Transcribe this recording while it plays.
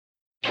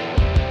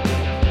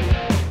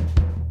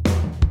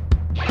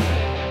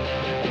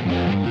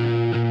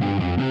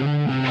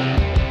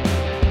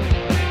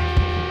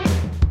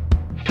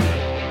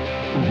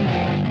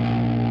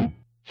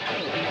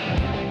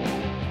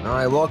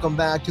right, welcome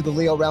back to the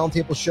Leo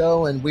Roundtable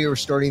Show, and we are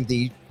starting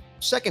the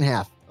second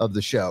half of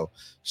the show.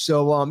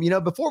 So,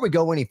 before we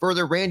go any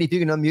further, Randy, if you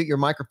can unmute your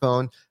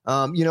microphone,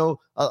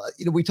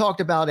 we talked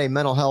about a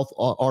mental health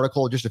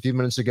article just a few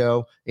minutes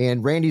ago,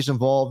 and Randy's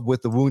involved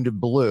with the Wounded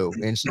Blue,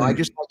 and so I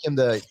just want him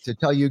to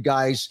tell you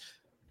guys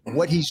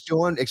what he's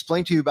doing,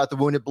 explain to you about the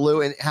Wounded Blue,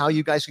 and how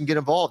you guys can get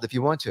involved if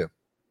you want to.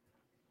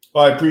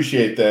 Well, I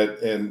appreciate that,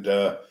 and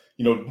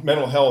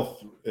mental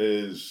health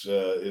is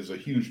a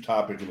huge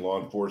topic in law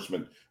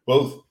enforcement,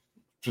 both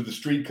for the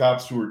street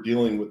cops who are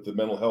dealing with the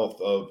mental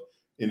health of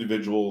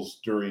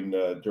individuals during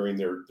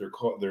their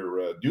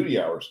duty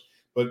hours.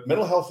 But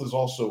mental health is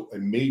also a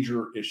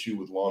major issue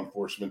with law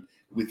enforcement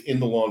within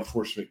the law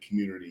enforcement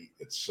community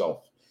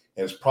itself,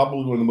 and it's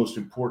probably one of the most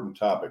important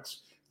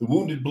topics. The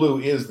Wounded Blue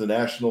is the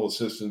National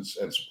Assistance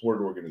and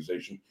Support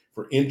Organization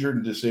for injured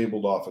and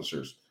disabled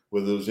officers,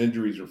 whether those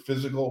injuries are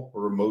physical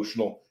or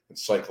emotional and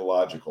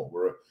psychological.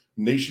 We're a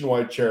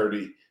nationwide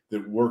charity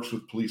that works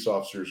with police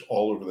officers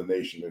all over the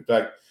nation. In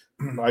fact,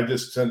 I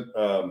just sent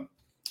a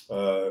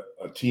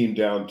team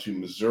down to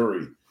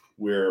Missouri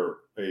where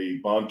a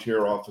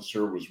volunteer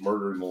officer was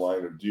murdered in the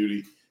line of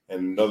duty and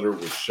another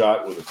was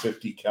shot with a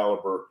 .50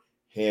 caliber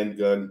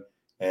handgun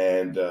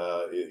and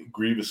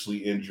grievously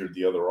injured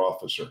the other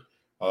officer.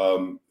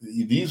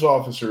 These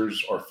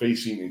officers are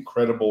facing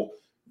incredible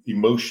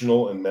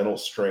emotional and mental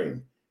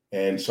strain,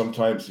 and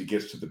sometimes it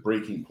gets to the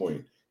breaking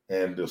point,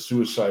 and the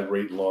suicide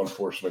rate in law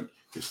enforcement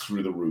is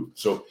through the roof.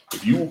 So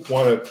if you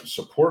want to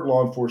support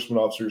law enforcement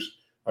officers,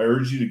 I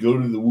urge you to go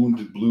to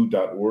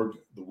thewoundedblue.org,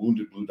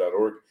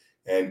 thewoundedblue.org,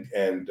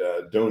 and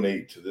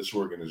donate to this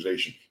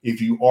organization. If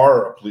you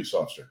are a police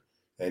officer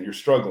and you're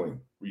struggling,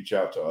 reach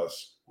out to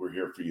us. We're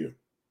here for you.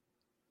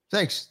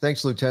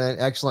 Thanks, Lieutenant.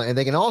 Excellent. And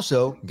they can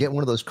also get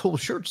one of those cool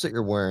shirts that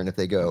you're wearing if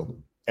they go.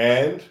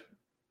 And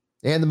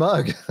the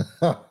mug.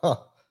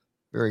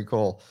 Very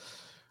cool.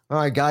 All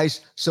right,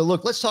 guys. So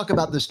look, let's talk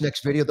about this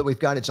next video that we've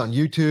got. It's on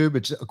YouTube.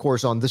 It's, of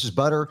course, on This Is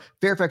Butter.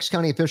 Fairfax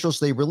County officials,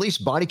 they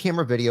released body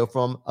camera video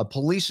from a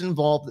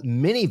police-involved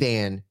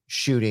minivan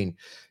shooting.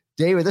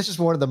 David, this is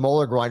one of the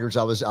Mueller grinders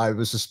I was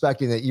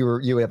suspecting that you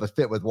would have a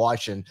fit with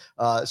watching.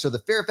 So the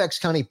Fairfax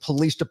County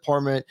Police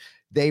Department,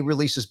 they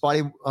released this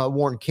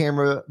body-worn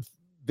camera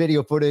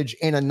video footage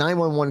and a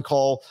 911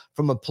 call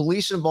from a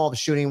police-involved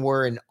shooting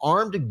where an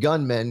armed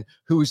gunman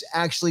who's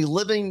actually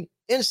living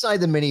inside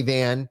the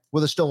minivan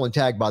with a stolen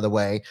tag, by the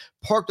way,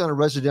 parked on a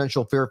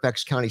residential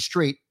Fairfax County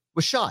street,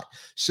 was shot.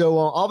 So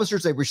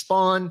officers, they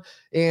respond,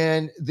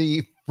 and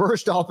the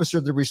first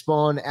officer to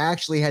respond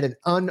actually had an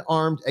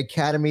unarmed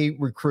academy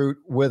recruit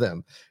with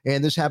him.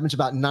 And this happens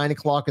about 9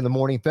 o'clock in the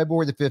morning,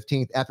 February the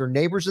 15th, after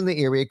neighbors in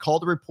the area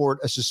called to report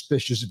a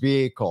suspicious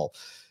vehicle.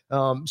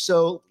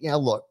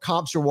 Look,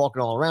 cops are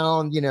walking all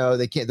around,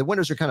 the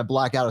windows are kind of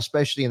blacked out,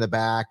 especially in the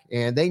back.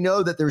 And they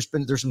know that there's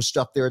some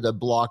stuff there to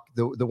block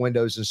the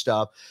windows and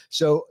stuff.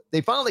 So they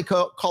finally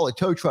call a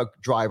tow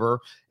truck driver,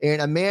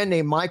 and a man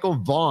named Michael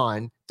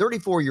Vaughn,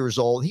 34 years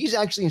old. He's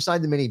actually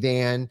inside the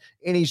minivan,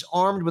 and he's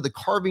armed with a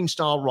carbine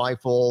style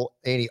rifle,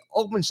 and he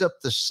opens up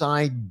the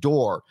side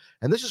door.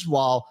 And this is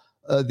while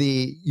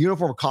the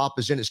uniformed cop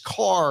is in his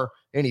car,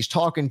 and he's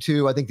talking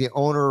to, I think, the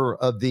owner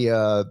of the,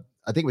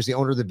 I think it was the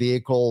owner of the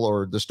vehicle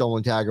or the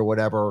stolen tag or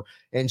whatever.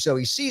 And so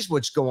he sees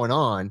what's going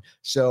on.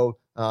 So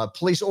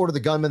police order the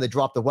gunman. They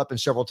dropped the weapon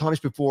several times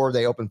before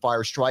they opened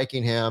fire,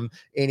 striking him.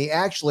 And he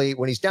actually,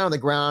 when he's down on the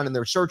ground and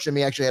they're searching him,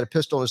 he actually had a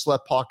pistol in his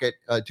left pocket,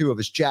 of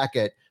his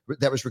jacket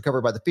that was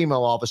recovered by the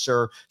female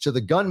officer. So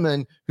the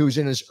gunman, who's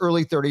in his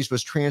early 30s,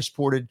 was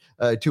transported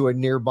to a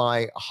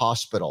nearby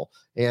hospital.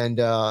 And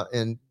I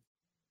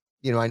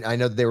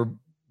know that they were,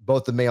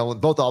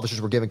 both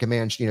officers were given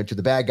commands, to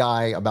the bad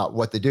guy about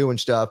what to do and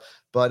stuff.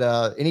 But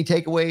any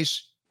takeaways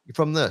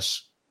from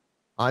this?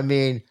 I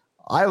mean,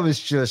 I was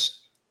just,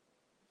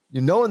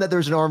 knowing that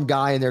there's an armed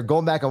guy in there,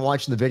 going back and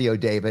watching the video,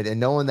 David, and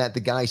knowing that the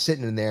guy's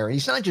sitting in there, and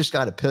he's not just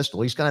got a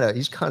pistol, he's got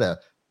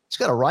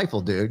a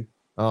rifle, dude.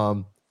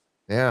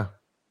 Yeah.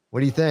 What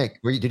do you think?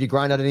 Did he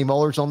grind out any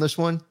molars on this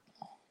one?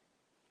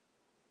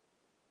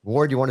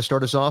 Ward, you want to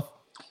start us off?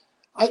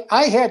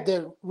 I had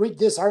to read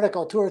this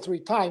article 2 or 3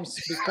 times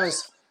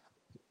because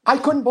I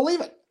couldn't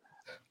believe it.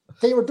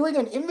 They were doing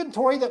an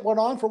inventory that went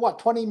on for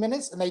 20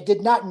 minutes, and they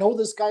did not know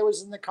this guy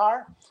was in the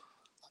car.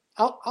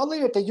 I'll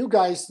leave it to you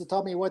guys to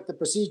tell me what the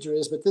procedure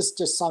is, but this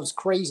just sounds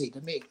crazy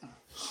to me.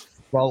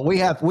 Well, we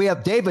have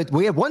David.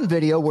 We have one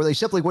video where they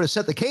simply would have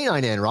sent the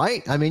canine in,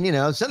 right? I mean,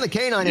 send the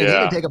canine in. He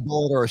can take a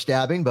bullet or a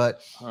stabbing,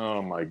 but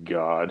oh my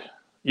God,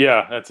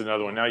 yeah, that's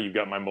another one. Now you've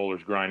got my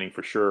molars grinding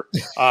for sure.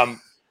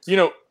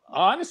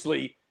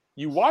 Honestly,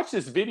 you watch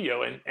this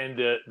video, and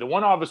the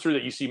one officer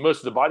that you see most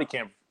of the body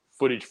cam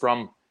footage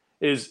from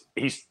is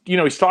he's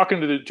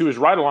talking to his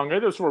ride along. Hey,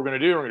 this is what we're going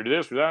to do. We're going to do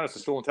this or that. It's a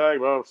stolen tag.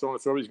 Well, so on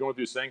and so forth. He's going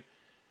through this thing.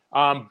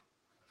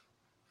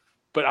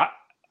 But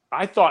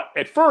I thought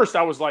at first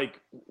I was like,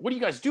 what are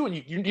you guys doing?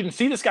 You didn't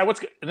see this guy.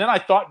 And then I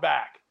thought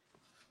back,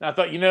 and I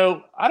thought,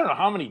 I don't know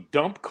how many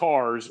dump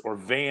cars or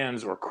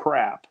vans or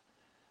crap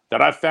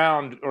that I've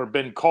found or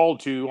been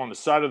called to on the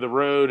side of the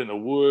road, in the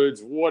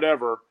woods,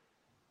 whatever.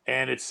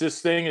 And it's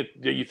this thing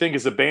that you think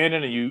is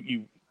abandoned, and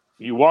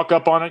you walk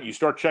up on it, you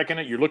start checking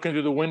it, you're looking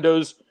through the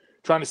windows,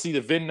 trying to see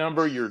the VIN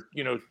number, you're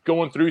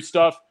going through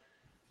stuff.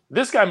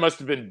 This guy must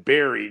have been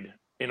buried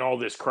in all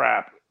this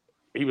crap.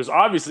 He was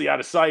obviously out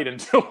of sight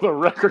until the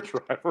record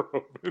driver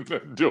opened the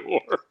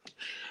door.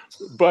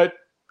 But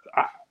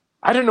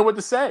I don't know what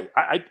to say.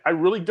 I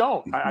really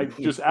don't. I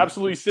just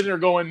absolutely sitting there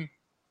going,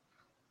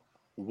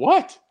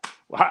 what?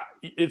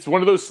 It's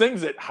one of those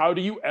things that how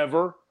do you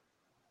ever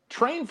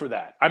train for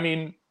that? I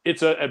mean,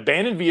 it's an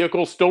abandoned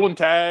vehicle, stolen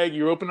tag.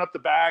 You open up the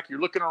back,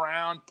 you're looking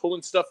around,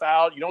 pulling stuff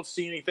out. You don't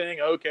see anything.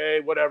 Okay,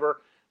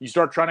 whatever. You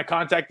start trying to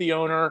contact the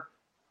owner.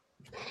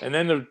 And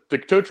then the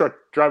tow truck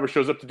driver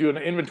shows up to do an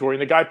inventory,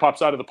 and the guy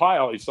pops out of the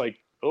pile. He's like,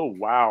 oh,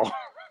 wow.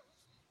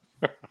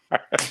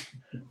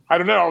 I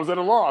don't know. I was at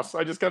a loss.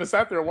 I just kind of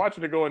sat there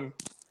watching it going,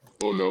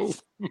 oh, no.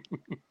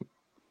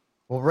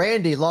 Well,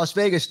 Randy, Las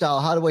Vegas style,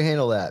 how do we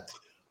handle that?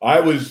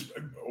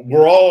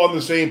 We're all on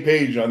the same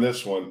page on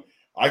this one.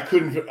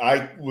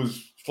 I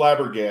was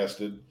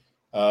flabbergasted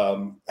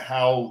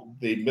how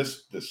they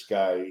missed this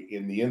guy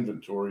in the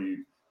inventory,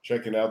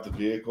 checking out the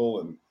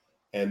vehicle.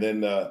 And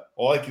then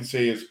all I can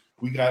say is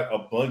we got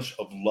a bunch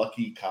of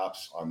lucky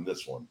cops on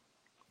this one.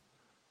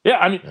 Yeah,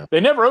 I mean, they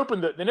never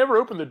opened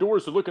the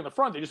doors to look in the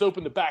front. They just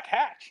opened the back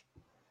hatch.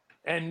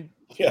 And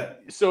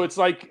so it's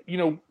like,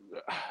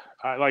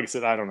 like I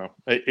said, I don't know.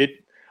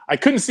 I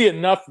couldn't see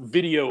enough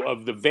video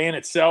of the van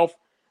itself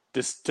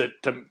just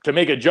to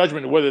make a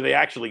judgment of whether they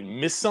actually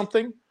missed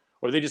something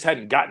or they just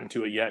hadn't gotten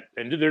to it yet.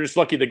 And they're just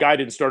lucky the guy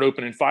didn't start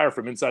opening fire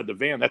from inside the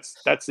van.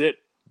 That's it.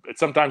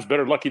 It's sometimes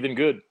better lucky than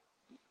good.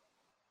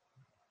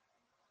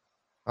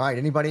 All right.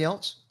 Anybody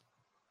else?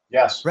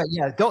 Yes. Right.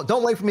 Yeah.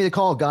 Don't wait for me to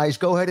call, guys.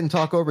 Go ahead and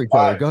talk over each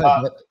other. Go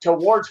ahead. To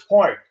Ward's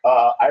point,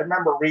 I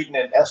remember reading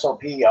in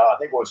SOP, I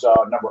think it was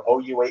number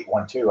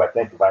OU812, I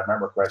think, if I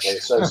remember correctly.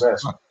 It says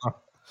this.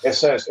 It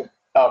says,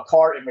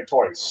 car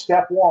inventory.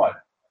 Step 1,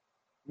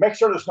 make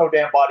sure there's no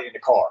damn body in the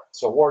car.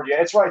 So, Ward,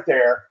 it's right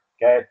there.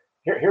 Okay.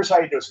 Here's how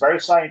you do it. It's very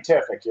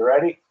scientific. You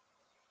ready?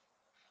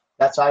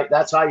 That's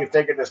how you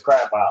figure this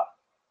crap out.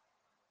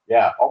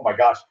 Yeah. Oh, my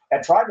gosh.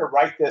 And try to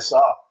write this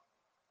up.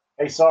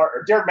 Hey, sorry,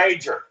 or dear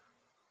Major,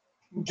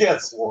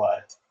 guess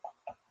what?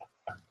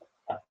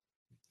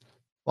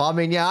 Well, I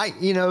mean, yeah,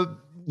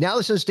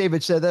 now since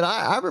David said that,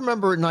 I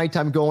remember at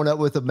nighttime going up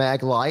with a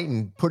mag light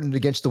and putting it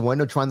against the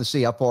window, trying to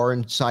see how far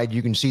inside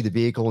you can see the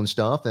vehicle and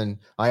stuff. And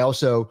I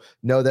also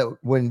know that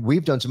when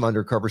we've done some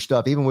undercover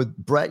stuff, even with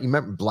Brett, you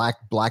remember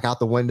black out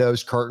the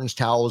windows, curtains,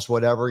 towels,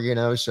 whatever,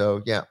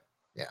 so yeah.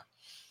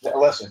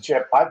 Listen,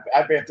 Chip,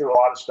 I've been through a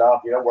lot of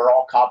stuff. We're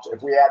all cops.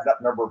 If we add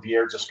up number of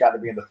years, it's got to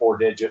be in the 4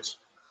 digits.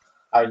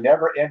 I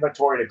never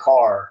inventoried a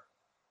car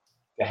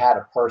that had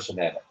a person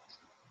in it.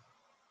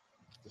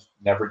 Just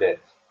never did.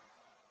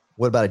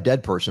 What about a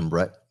dead person,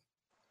 Brett?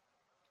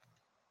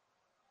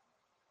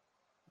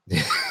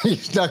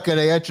 He's not going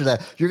to answer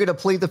that. You're going to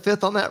plead the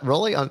fifth on that,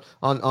 really? On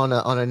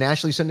a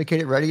nationally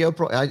syndicated radio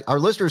our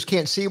listeners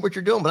can't see what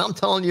you're doing, but I'm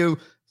telling you,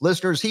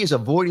 listeners, he's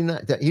avoiding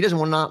that. He doesn't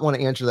want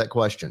to answer that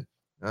question.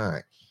 All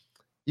right.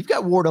 You've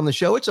got Ward on the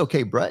show. It's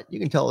okay, Brett. You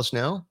can tell us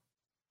now.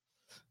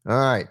 All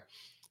right.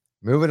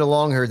 Moving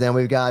along here, then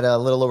we've got a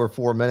little over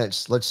 4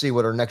 minutes. Let's see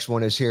what our next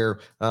one is here.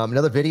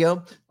 Another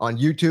video on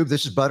YouTube.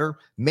 This is Butter.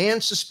 Man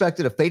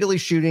suspected of fatally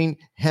shooting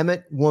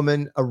Hemet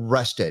woman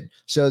arrested.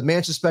 So the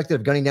man suspected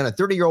of gunning down a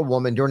 30-year-old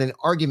woman during an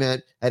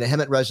argument at a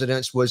Hemet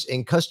residence was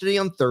in custody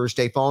on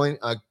Thursday following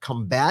a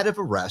combative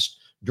arrest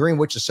during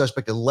which the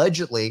suspect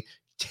allegedly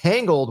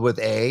tangled with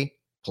a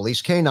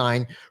police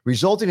canine,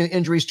 resulting in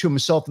injuries to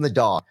himself and the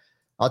dog.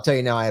 I'll tell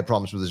you now, I had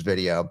problems with this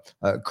video.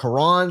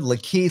 Karan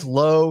Lakeith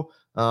Lowe,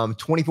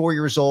 24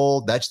 years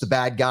old. That's the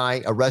bad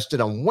guy,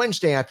 arrested on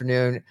Wednesday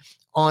afternoon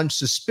on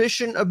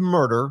suspicion of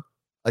murder,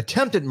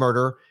 attempted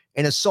murder,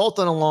 and assault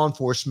on a law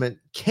enforcement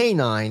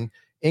canine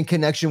in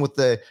connection with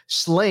the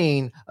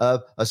slaying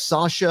of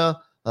Sasha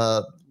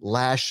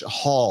Lash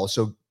Hall.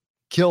 So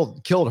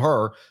killed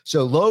her.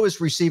 So Lowe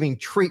is receiving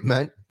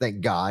treatment.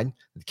 Thank God.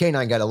 The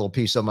canine got a little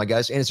piece of him, I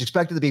guess, and it's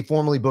expected to be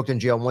formally booked in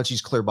jail once he's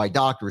cleared by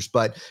doctors.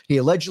 But he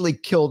allegedly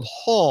killed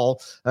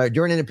Hall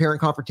during an apparent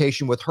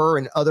confrontation with her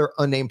and other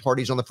unnamed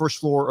parties on the first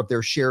floor of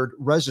their shared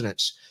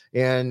residence.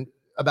 And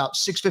about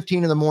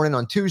 6:15 in the morning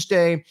on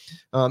Tuesday,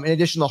 in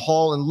addition to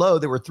Hall and Lowe,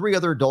 there were 3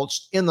 other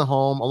adults in the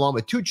home, along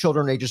with 2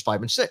 children ages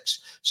 5 and 6.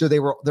 So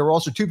there were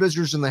also 2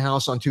 visitors in the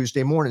house on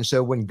Tuesday morning.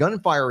 So when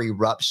gunfire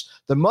erupts,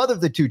 the mother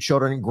of the 2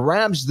 children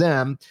grabs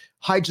them,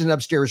 hides in an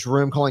upstairs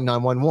room, calling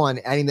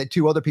 911, adding that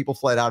 2 other people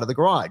fled out of the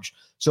garage.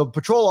 So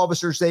patrol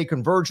officers, they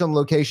converge on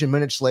location.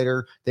 Minutes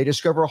later, they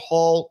discover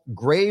Hall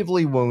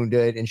gravely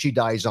wounded, and she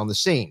dies on the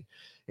scene.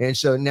 And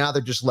so now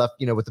they're just left,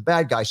 with the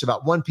bad guy. So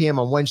about 1 p.m.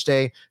 on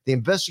Wednesday, the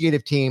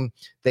investigative team,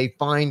 they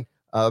find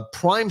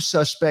prime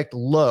suspect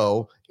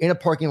Lowe in a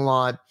parking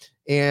lot,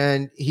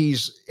 and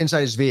he's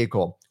inside his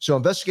vehicle. So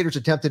investigators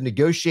attempt to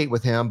negotiate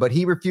with him, but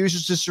he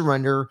refuses to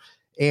surrender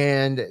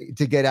and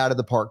to get out of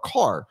the parked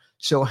car.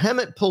 So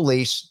Hemet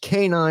Police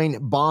Canine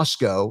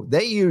Bosco,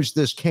 they used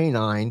this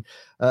canine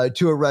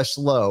to arrest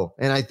Lowe.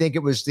 And I think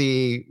it was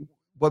the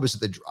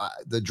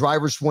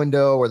driver's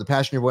window or the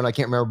passenger window, I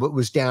can't remember, but it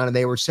was down, and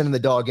they were sending the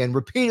dog in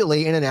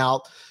repeatedly in and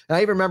out. And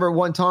I even remember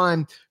one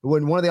time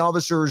when one of the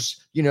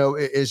officers,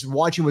 is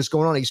watching what's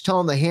going on. He's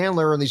telling the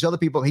handler and these other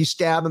people, he's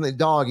stabbing the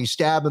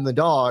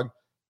dog.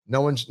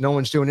 No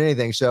one's doing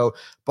anything. So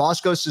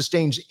Bosco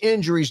sustains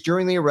injuries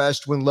during the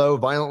arrest when Lowe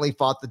violently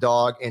fought the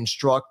dog and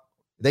struck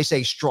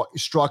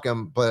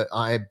him, but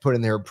I put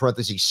in there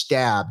parentheses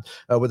stabbed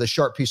with a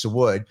sharp piece of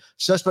wood.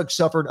 Suspect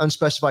suffered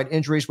unspecified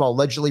injuries while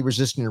allegedly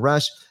resisting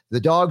arrest. The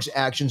dog's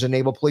actions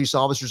enable police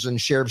officers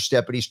and sheriff's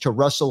deputies to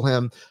wrestle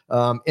him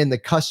in the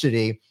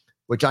custody,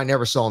 which I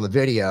never saw in the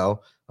video.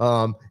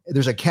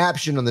 There's a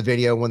caption on the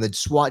video when the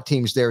SWAT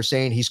team's there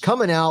saying he's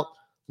coming out.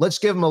 Let's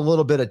give him a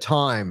little bit of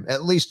time,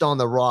 at least on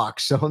the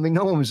rocks. So,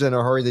 no one was in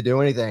a hurry to do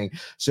anything.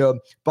 So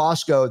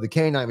Bosco, the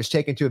canine, was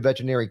taken to a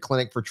veterinary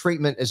clinic for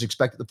treatment, is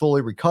expected to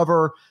fully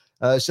recover.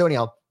 So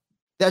anyhow,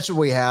 that's what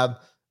we have.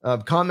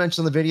 Comments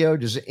on the video.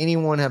 Does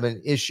anyone have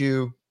an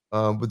issue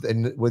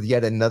with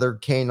yet another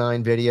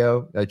canine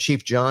video?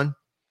 Chief John?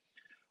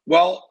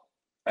 Well,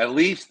 at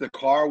least the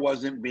car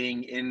wasn't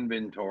being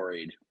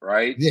inventoried,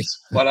 right? Yes.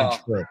 But,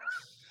 at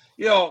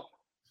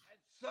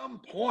some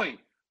point,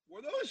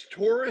 were those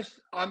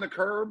tourists on the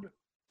curb?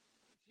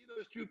 See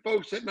those two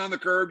folks sitting on the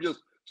curb,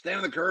 just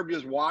standing on the curb,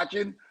 just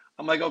watching?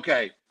 I'm like,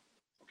 okay,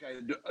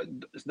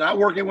 it's not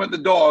working with the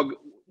dog.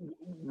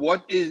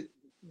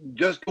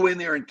 Just go in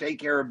there and take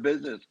care of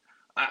business.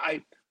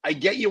 I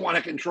get you want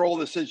to control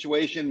the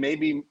situation.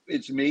 Maybe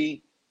it's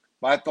me,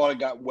 but I thought it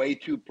got way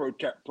too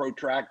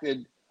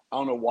protracted. I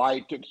don't know why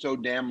it took so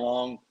damn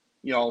long.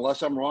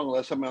 Unless I'm wrong,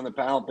 unless somebody on the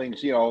panel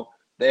thinks,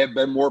 they have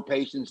been more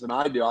patient than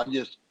I do.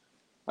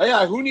 Oh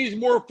yeah, who needs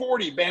more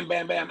 40? Bam,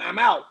 bam, bam. I'm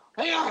out.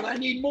 Hang on, I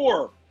need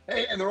more.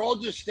 Hey, and they're all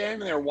just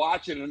standing there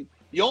watching. And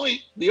the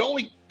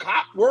only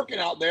cop working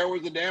out there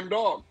was the damn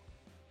dog.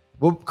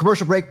 Well,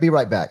 commercial break. Be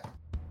right back.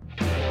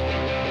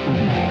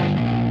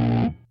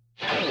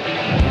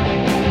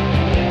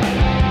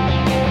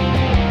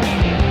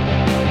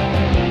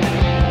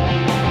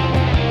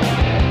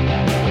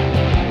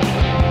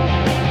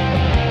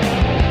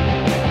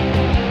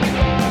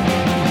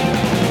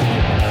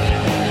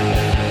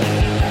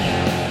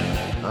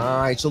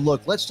 All right, so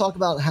look, let's talk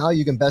about how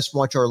you can best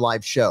watch our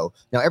live show.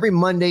 Now, every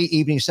Monday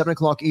evening, 7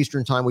 o'clock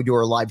Eastern time, we do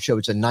our live show.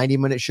 It's a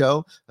 90-minute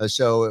show,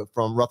 so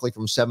roughly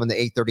from 7 to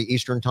 8:30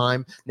 Eastern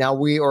time. Now,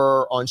 we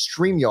are on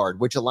StreamYard,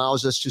 which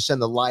allows us to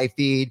send the live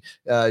feed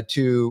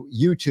to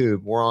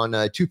YouTube. We're on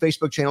 2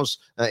 Facebook channels,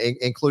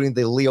 including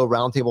the Leo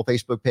Roundtable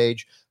Facebook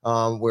page.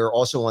 We're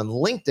also on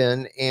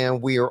LinkedIn,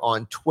 and we are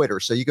on Twitter.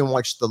 So you can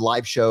watch the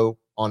live show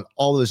on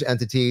all those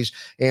entities.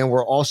 And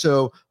we're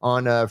also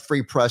on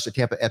Free Press at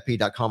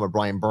TampaFP.com of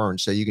Brian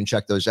Burns. So you can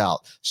check those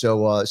out.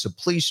 So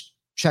please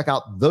check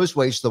out those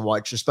ways to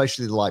watch,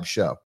 especially the live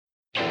show.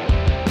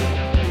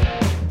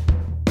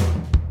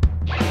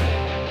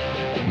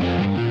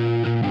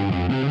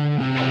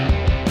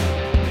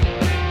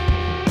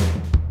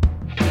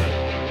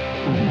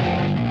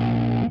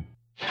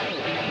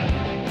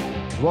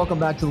 Welcome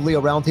back to the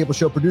Leo Roundtable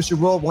Show. Producer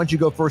Will, why don't you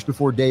go first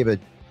before David?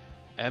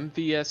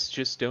 MVS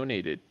just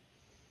donated.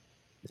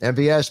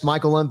 MVS,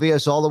 Michael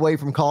MVS, all the way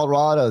from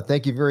Colorado.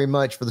 Thank you very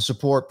much for the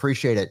support.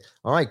 Appreciate it.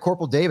 All right,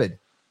 Corporal David.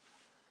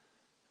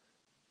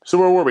 So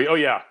where were we? Oh,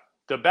 yeah.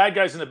 The bad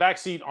guy's in the back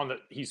seat.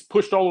 He's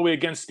pushed all the way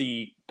against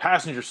the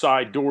passenger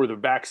side door of the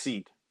back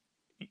seat.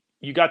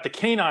 You got the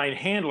canine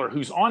handler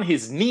who's on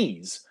his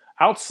knees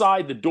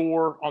outside the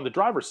door on the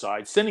driver's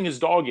side, sending his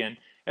dog in,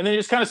 and then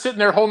just kind of sitting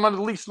there holding onto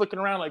the leash, looking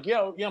around like,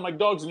 yeah, my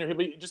dog's in here.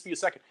 But just be a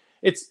second.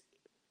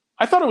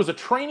 I thought it was a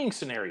training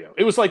scenario.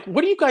 It was like,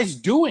 what are you guys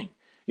doing?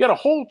 You had a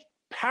whole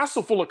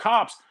passel full of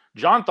cops.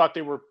 John thought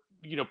they were,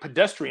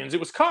 pedestrians. It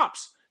was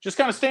cops just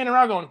kind of standing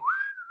around going,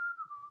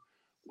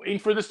 waiting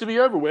for this to be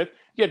over with.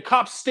 You had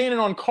cops standing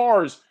on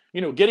cars,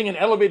 getting in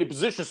elevated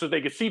position so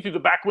they could see through the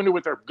back window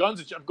with their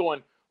guns. I'm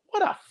going,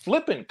 what a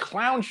flippin'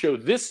 clown show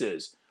this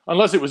is.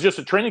 Unless it was just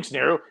a training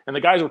scenario and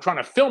the guys were trying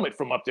to film it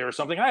from up there or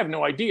something. I have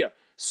no idea.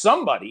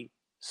 Somebody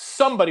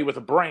with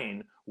a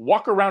brain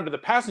walk around to the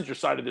passenger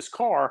side of this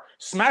car,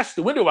 smash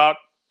the window out,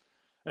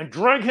 and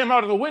drag him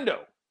out of the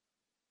window.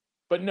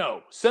 But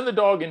no, send the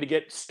dog in to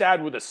get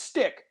stabbed with a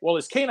stick while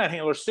his canine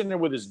handler's sitting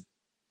there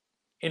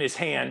in his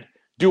hand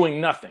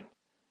doing nothing.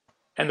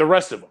 And the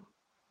rest of them,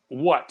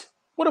 what?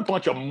 What a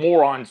bunch of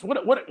morons. What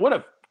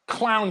a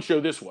clown show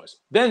this was.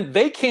 Then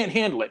they can't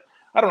handle it.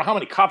 I don't know how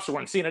many cops are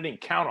on scene. I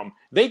didn't count them.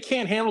 They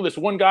can't handle this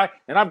one guy,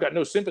 and I've got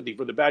no sympathy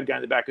for the bad guy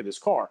in the back of this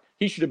car.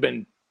 He should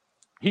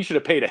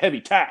have paid a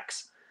heavy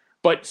tax.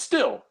 But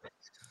still,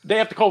 they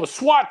have to call the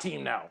SWAT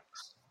team now.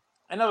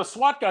 And now the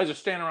SWAT guys are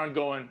standing around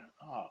going,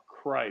 oh,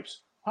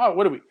 cripes. Oh,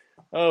 what are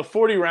we?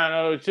 40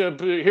 round.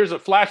 Here's a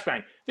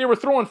flashbang. They were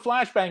throwing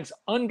flashbangs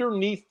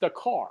underneath the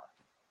car.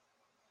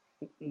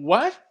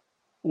 What?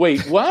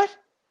 Wait, what?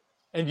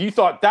 And you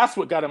thought that's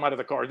what got him out of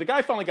the car. The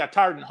guy finally got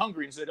tired and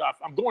hungry and said,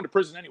 I'm going to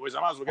prison anyways.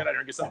 I might as well get out here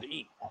and get something to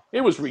eat.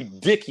 It was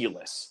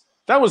ridiculous.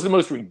 That was the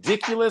most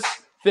ridiculous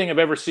thing I've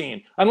ever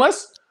seen.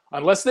 Unless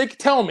they could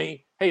tell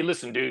me, hey,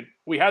 listen, dude,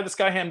 we had this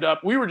guy hemmed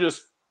up. We were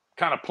just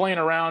kind of playing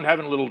around,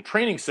 having a little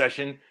training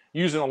session,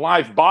 using a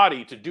live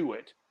body to do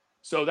it.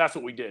 So that's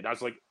what we did. I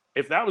was like,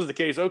 if that was the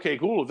case, okay,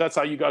 cool. If that's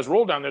how you guys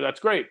roll down there, that's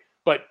great.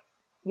 But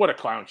what a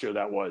clown show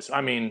that was.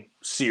 I mean,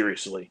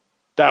 seriously,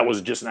 that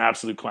was just an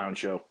absolute clown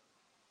show.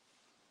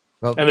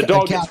 Well, and the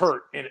dog gets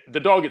hurt, and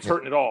the dog gets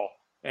hurt in it all.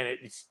 And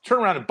it's turn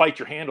around and bite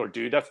your handler,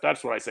 dude.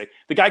 That's what I say.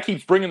 The guy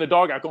keeps bringing the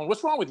dog out, going,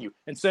 "What's wrong with you?"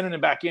 and sending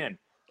him back in,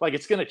 like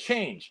it's going to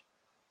change.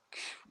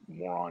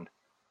 Moron.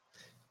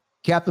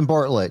 Captain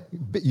Bartlett,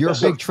 you're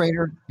a big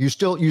trainer. You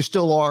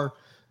still are.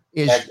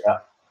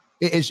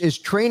 Is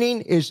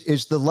training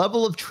is the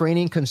level of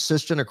training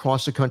consistent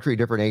across the country,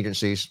 different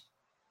agencies?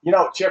 You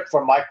know, Chip,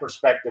 from my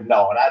perspective,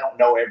 no, and I don't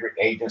know every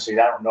agency,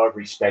 I don't know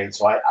every state,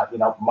 so I you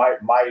know, my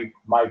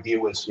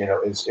view is, you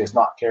know, is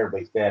not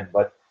terribly thin,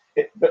 but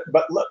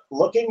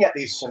looking at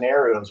these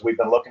scenarios we've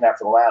been looking at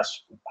for the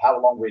last, how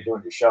long were we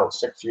doing the show?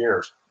 6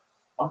 years.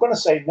 I'm going to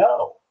say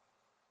no,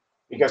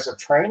 because if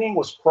training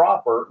was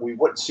proper, we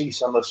wouldn't see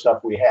some of the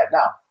stuff we had.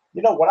 Now,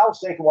 you know what I was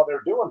thinking while they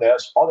were doing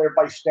this, all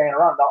everybody's standing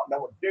around not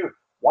knowing what to do.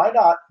 Why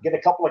not get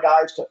a couple of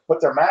guys to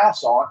put their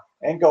masks on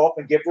and go up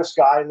and give this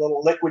guy a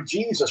little liquid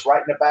Jesus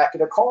right in the back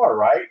of the car,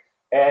 right?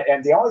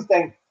 And the only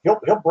thing,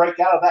 he'll break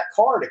out of that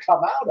car to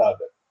come out of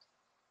it.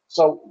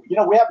 So, you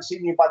know, we haven't seen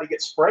anybody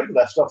get sprayed with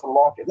that stuff for a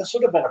long time. This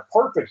would have been a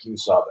perfect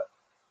use of it.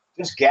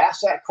 Just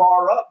gas that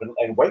car up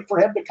and wait for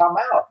him to come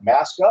out.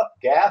 Mask up,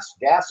 gas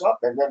up,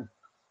 and then,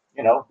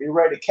 you know, be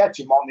ready to catch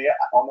him on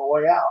the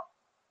way out.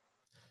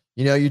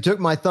 You know, you took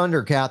my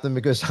thunder, Captain,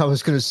 because I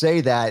was going to say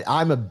that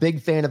I'm a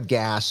big fan of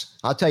gas.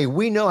 I'll tell you,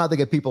 we know how to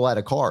get people out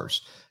of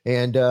cars.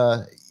 And,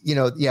 you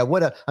know, yeah,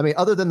 I mean,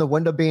 other than the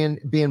window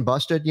being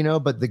busted, you know,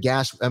 but the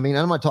gas, I mean,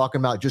 I'm not talking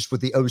about just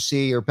with the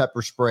OC or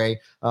pepper spray.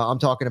 I'm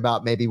talking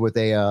about maybe with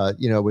a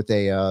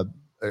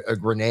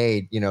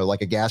grenade, you know,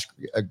 like a gas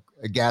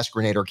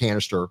grenade or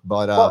canister.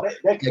 But well,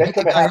 they could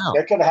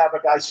have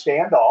a guy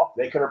stand off.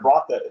 They could have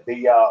brought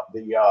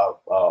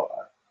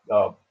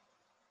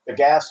the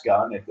gas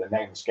gun, if the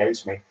name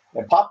escapes me,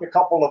 and popped a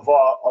couple of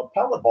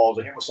pellet balls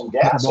in here with some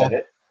gas in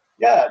it.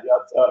 Yeah,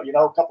 you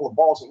know, a couple of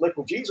balls of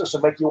liquid Jesus will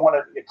make you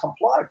want to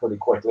comply pretty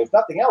quickly. If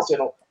nothing else,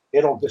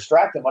 it'll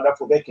distract them enough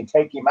where they can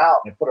take him out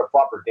and put a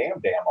proper dam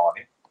on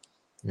him.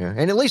 Yeah,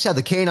 and at least have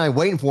the canine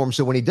waiting for him.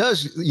 So when he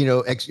does, you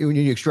know, when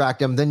you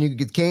extract him, then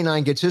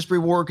canine gets his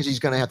reward because he's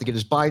going to have to get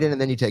his bite in, and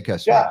then you take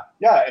custody.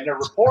 Yeah. And the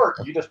report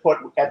you just put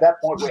at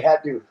that point, we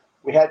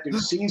had to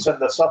season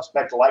the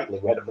suspect lightly.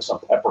 We had to put some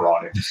pepper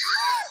on it.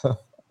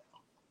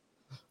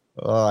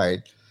 All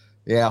right.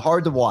 Yeah,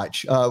 hard to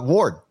watch.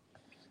 Ward.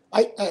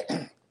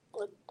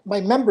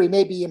 My memory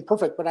may be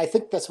imperfect, but I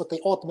think that's what they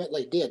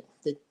ultimately did.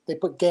 They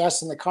put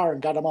gas in the car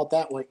and got him out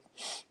that way.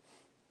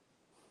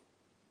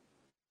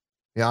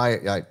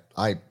 Yeah,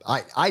 I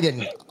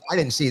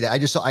didn't see that. I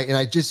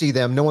just see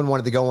them. No one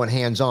wanted to go on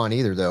hands on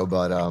either, though.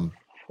 But all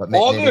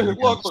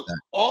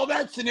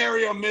that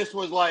scenario miss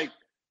was like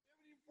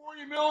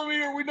 40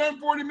 millimeter. We done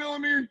 40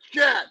 millimeter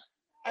chat.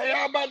 Hey,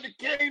 how about the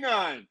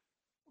canine?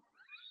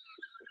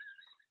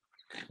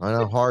 I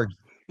know, hard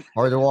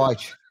to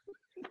watch.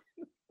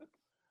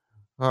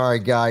 All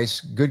right, guys,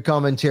 good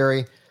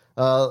commentary.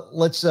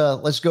 Let's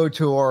go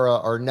to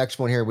our next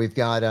one here. We've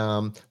got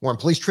we're on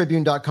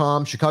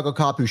policetribune.com. Chicago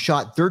cop who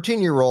shot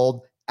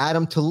 13-year-old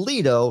Adam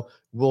Toledo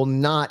will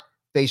not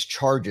face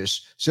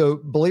charges. So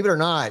believe it or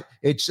not,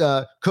 it's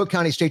Cook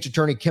County State's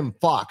Attorney Kim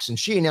Fox, and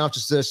she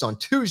announces this on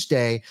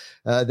Tuesday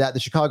that the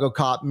Chicago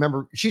cop,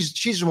 remember, she's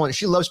the one,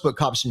 she loves to put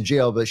cops in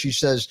jail, but she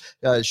says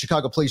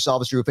Chicago police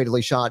officer who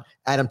fatally shot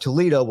Adam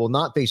Toledo will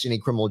not face any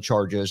criminal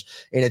charges,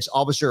 and it's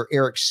Officer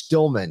Eric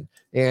Stillman.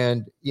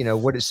 And, you know,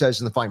 what it says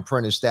in the fine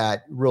print is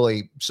that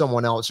really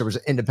someone else, there was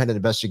an independent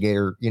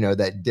investigator, you know,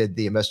 that did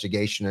the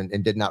investigation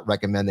and did not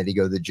recommend that he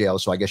go to the jail.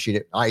 So I guess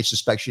I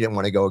suspect she didn't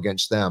want to go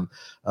against them.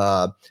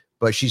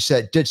 But she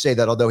did say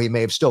that although he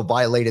may have still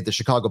violated the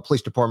Chicago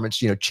Police Department's,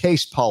 you know,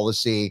 chase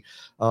policy,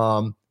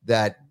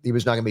 that he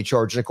was not going to be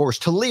charged. And of course,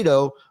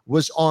 Toledo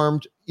was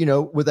armed, you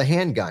know, with a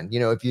handgun, you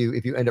know, if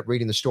you end up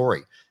reading the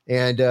story.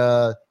 And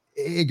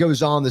it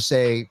goes on to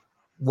say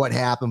what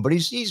happened, but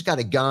he's got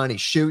a gun, he's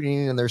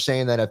shooting, and they're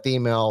saying that a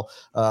female,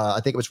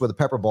 I think it was with a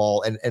pepper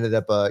ball, and ended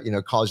up, you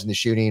know, causing the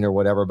shooting or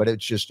whatever. But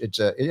it's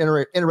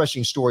an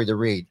interesting story to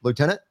read.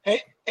 Lieutenant?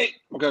 Hey, okay,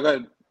 go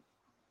ahead.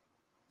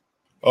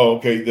 Oh,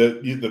 okay.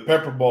 The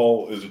pepper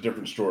ball is a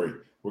different story.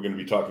 We're going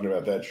to be talking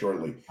about that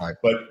shortly. All right.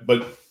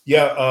 But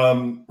yeah,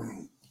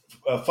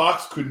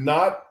 Fox could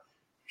not.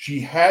 She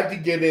had to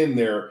get in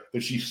there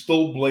that she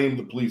still blamed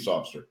the police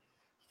officer.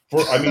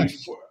 After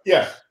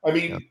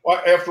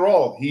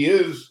all, he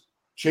is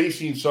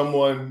chasing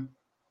someone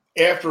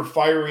after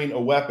firing a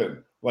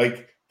weapon.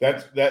 Like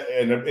that,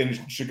 and in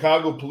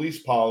Chicago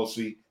police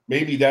policy,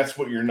 maybe that's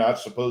what you're not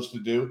supposed to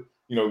do.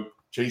 You know,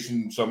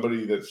 chasing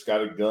somebody that's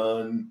got a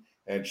gun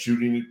and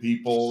shooting at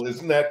people.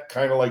 Isn't that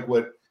kind of like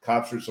what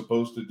cops are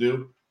supposed to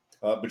do?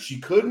 But she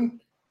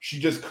couldn't. She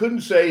just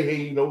couldn't say, hey,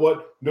 you know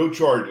what? No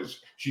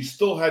charges. She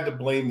still had to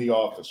blame the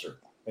officer.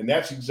 And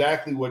that's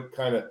exactly what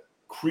kind of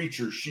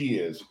creature she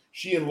is.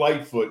 She and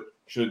Lightfoot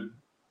should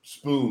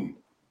spoon.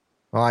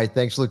 All right.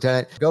 Thanks,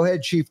 Lieutenant. Go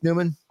ahead, Chief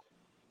Newman.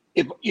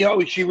 If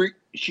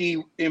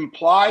she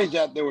implies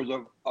that there was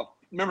a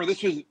remember,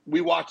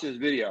 we watched this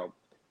video,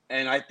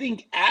 and I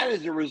think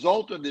as a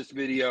result of this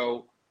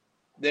video,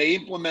 they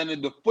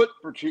implemented the foot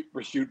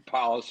pursuit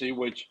policy,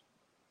 which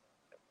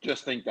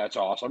just think that's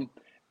awesome.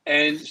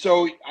 And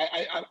so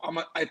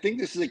I think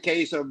this is a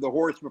case of the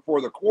horse before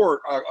the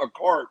cart.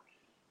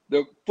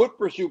 The foot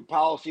pursuit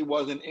policy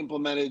wasn't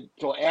implemented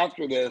till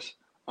after this,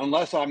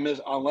 unless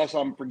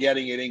I'm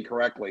forgetting it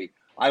incorrectly.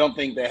 I don't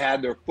think they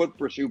had their foot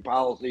pursuit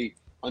policy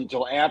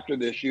until after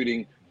this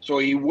shooting, so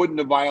he wouldn't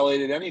have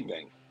violated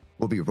anything.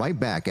 We'll be right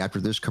back after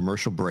this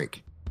commercial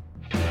break.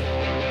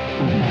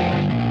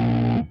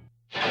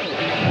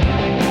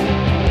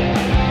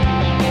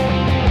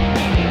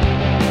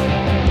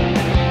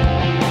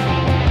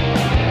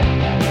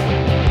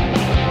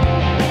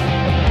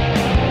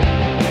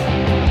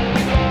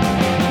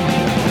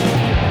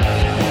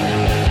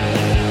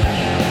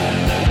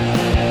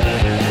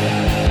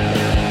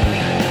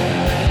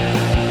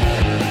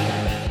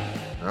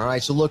 All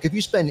right, so look, if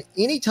you spend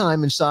any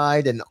time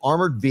inside an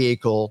armored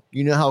vehicle,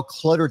 you know how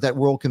cluttered that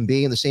world can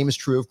be, and the same is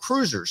true of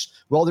cruisers.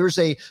 Well, there's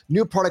a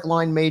new product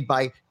line made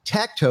by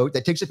TacTote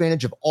that takes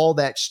advantage of all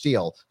that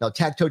steel. Now,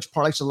 TacTote's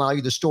products allow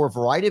you to store a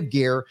variety of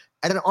gear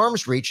at an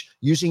arm's reach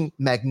using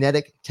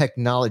magnetic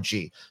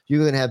technology.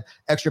 You can have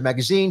extra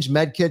magazines,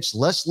 med kits,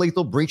 less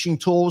lethal breaching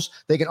tools.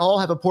 They can all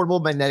have a portable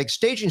magnetic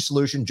staging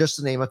solution, just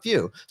to name a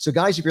few. So,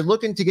 guys, if you're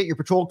looking to get your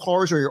patrol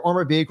cars or your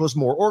armored vehicles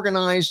more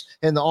organized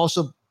and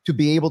also to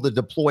be able to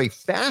deploy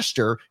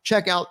faster,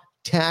 check out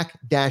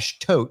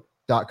tac-tote.com.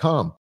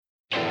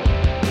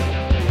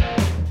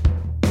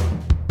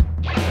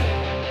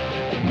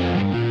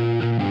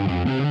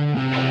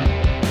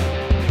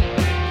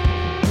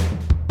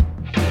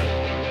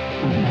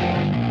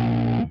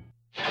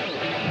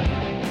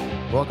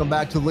 Welcome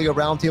back to the Leo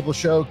Roundtable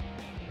Show.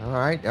 All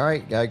right,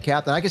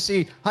 Captain. I can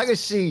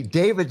see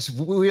David's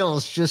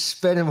wheels just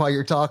spinning while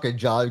you're talking,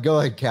 John. Go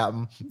ahead,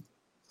 Captain.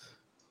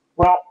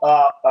 Well,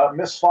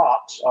 Miss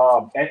Fox,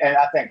 and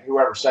I think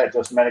whoever said it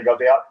just a minute ago,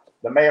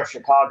 the mayor of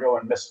Chicago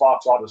and Miss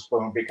Fox ought to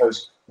spoon,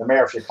 because the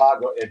mayor of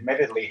Chicago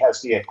admittedly has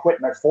the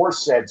equipment for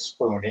said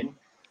spooning.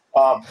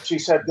 She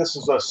said this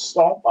is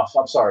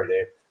I'm sorry,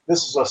 Dave.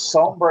 This is a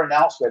somber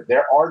announcement.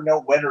 There are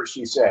no winners,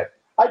 she said.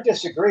 I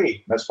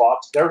disagree, Miss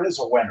Fox. There is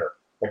a winner.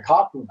 The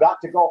cop who got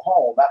to go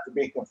home after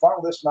being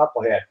confronted with this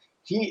knucklehead,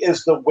 he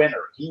is the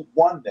winner. He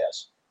won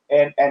this.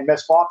 And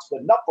Miss Fox,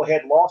 the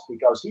knucklehead lost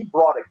because he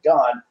brought a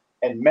gun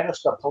and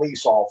menaced a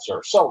police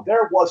officer. So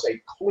there was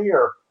a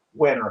clear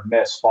winner,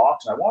 Miss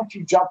Fox. And I want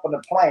you to jump on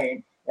the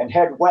plane and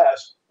head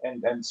west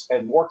and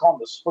work on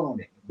the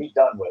spooning. Be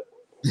done with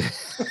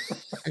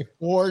it.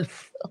 Ward.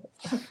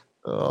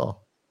 Oh,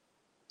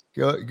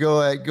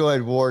 go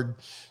ahead, Ward.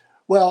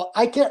 Well,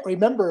 I can't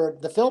remember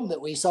the film that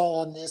we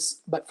saw on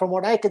this, but from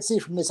what I could see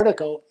from this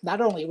article,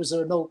 not only was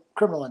there no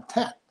criminal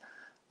intent,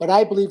 but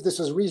I believe this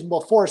was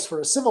reasonable force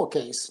for a civil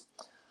case.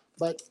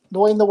 But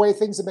knowing the way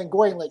things have been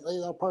going lately,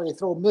 they'll probably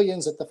throw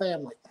millions at the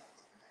family.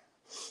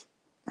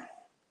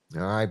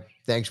 All right.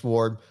 Thanks,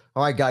 Ward.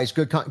 All right, guys.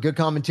 Good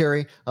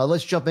commentary.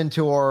 Let's jump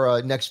into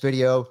our next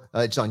video.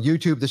 It's on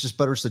YouTube. This is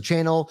Butters the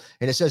channel,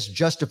 and it says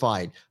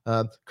Justified.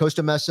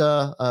 Costa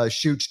Mesa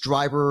shoots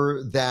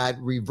driver that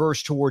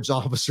reversed towards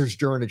officers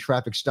during a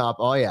traffic stop.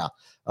 Oh, yeah.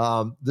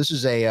 This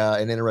is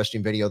an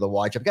interesting video to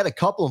watch. I've got a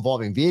couple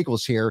involving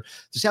vehicles here.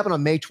 This happened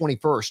on May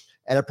 21st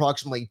at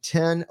approximately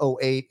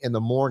 10:08 in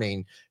the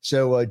morning.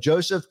 So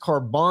Joseph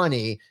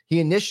Carboni, he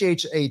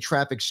initiates a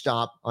traffic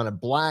stop on a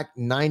black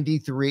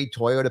 93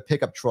 Toyota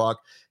pickup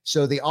truck.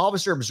 So the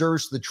officer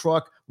observes the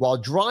truck while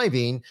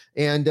driving,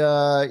 and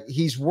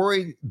he's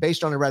worried,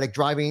 based on erratic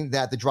driving,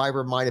 that the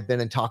driver might have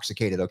been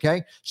intoxicated.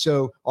 Okay,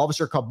 so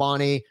Officer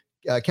Carboni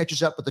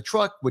catches up with the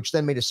truck, which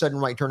then made a sudden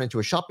right turn into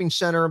a shopping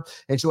center.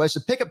 And so as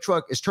the pickup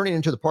truck is turning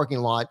into the parking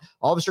lot,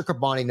 Officer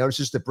Carboni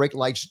notices the brake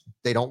lights,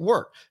 they don't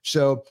work.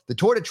 So the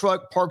Toyota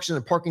truck parks in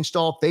a parking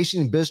stall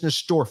facing business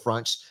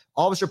storefronts.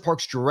 Officer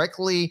parks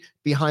directly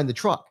behind the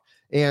truck.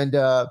 And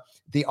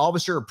the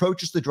officer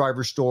approaches the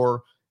driver's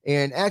door.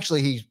 And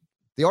actually,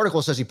 the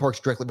article says he parks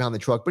directly behind the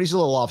truck, but he's a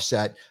little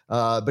offset.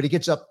 But he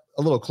gets up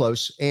a little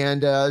close.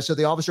 And so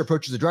the officer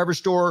approaches the driver's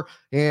door,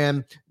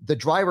 and the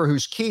driver,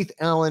 who's Keith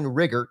Allen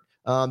Riggert,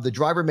 the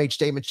driver made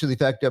statements to the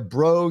effect of,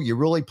 "Bro, you're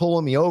really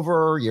pulling me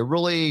over. You're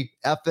really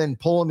effing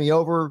pulling me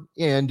over."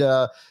 And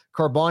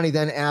Carboni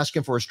then asked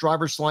him for his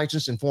driver's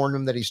license, informed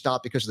him that he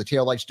stopped because the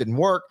taillights didn't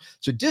work.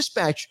 So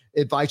dispatch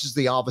advises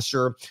the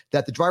officer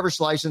that the driver's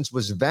license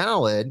was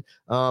valid,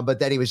 but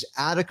that he was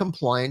out of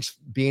compliance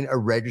being a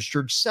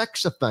registered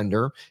sex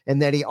offender,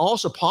 and that he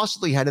also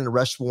possibly had an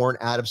arrest warrant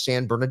out of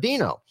San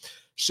Bernardino.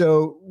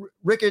 So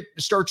Rickett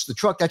starts the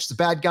truck. That's the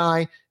bad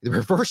guy. The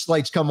reverse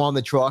lights come on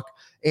the truck.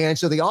 And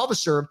so the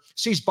officer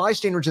sees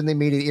bystanders in the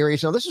immediate area.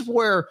 So this is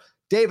where,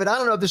 David, I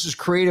don't know if this is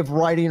creative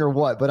writing or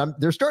what, but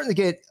they're starting to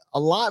get a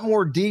lot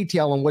more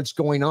detail on what's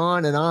going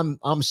on, and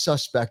I'm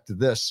suspect to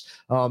this.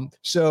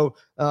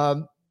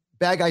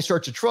 Bad guy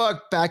starts a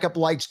truck, backup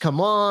lights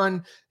come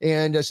on,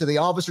 and so the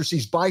officer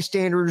sees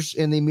bystanders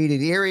in the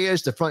immediate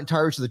areas. The front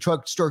tires of the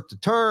truck start to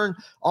turn.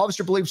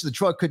 Officer believes the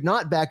truck could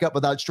not back up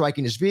without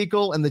striking his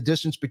vehicle and the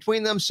distance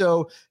between them,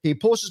 so he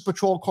pulls his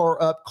patrol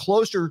car up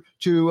closer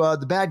to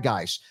the bad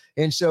guys.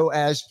 And so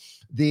as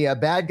the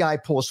bad guy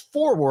pulls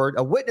forward,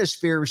 a witness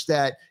fears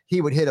that he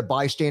would hit a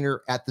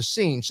bystander at the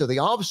scene. So the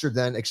officer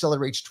then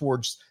accelerates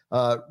towards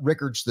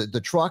Rickards,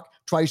 the truck,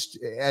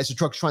 as the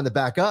truck's trying to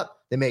back up.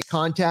 They make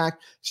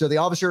contact. So the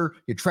officer,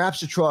 he traps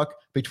the truck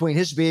between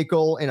his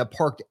vehicle and a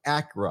parked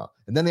Acura.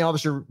 And then the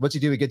officer, what's he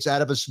do? He gets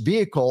out of his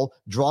vehicle,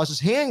 draws his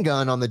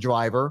handgun on the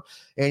driver,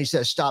 and he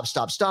says, stop,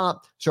 stop,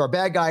 stop. So our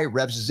bad guy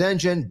revs his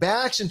engine,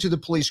 backs into the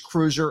police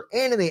cruiser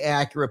and in the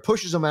Acura,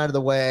 pushes him out of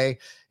the way.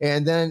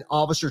 And then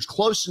officers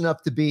close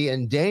enough to be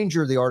in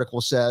danger, the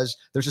article says.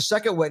 There's a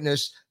second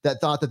witness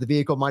that thought that the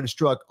vehicle might have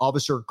struck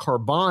Officer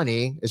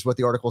Carboni, is what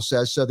the article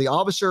says. So the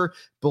officer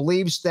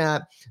believes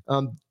that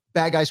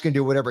bad guys can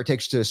do whatever it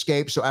takes to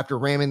escape. So after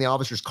ramming the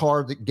officer's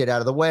car to get out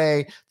of the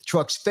way, the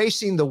truck's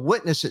facing the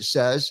witness, it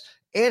says,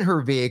 and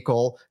her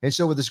vehicle. And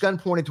so with his gun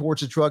pointed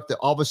towards the truck, the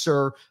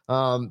officer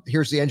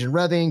hears the engine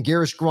revving,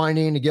 gears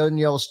grinding, again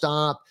yells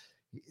stop.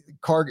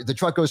 The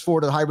truck goes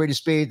forward at a high rate of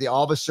speed. The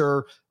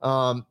officer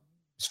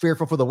is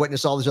fearful for the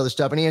witness, all this other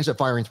stuff, and he ends up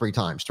firing 3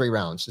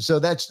 rounds. So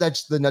that's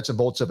the nuts and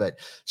bolts of it.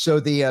 So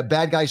the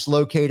bad guy's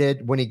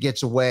located when he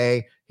gets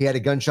away. He had a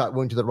gunshot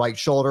wound to the right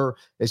shoulder.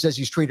 It says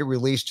he's treated,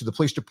 released to the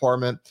police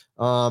department.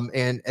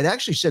 And it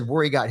actually said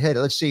where he got hit.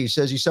 Let's see. He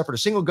says he suffered a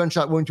single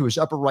gunshot wound to his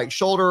upper right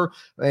shoulder,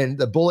 and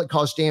the bullet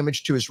caused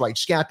damage to his right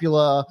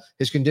scapula.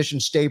 His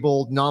condition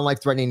stable,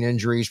 non-life-threatening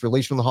injuries,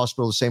 released from the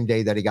hospital the same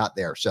day that he got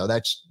there. So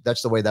that's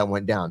the way that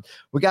went down.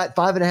 We got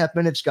 5.5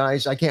 minutes,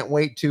 guys. I can't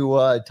wait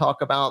to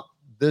talk about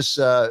this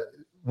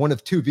one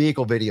of 2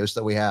 vehicle videos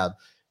that we have.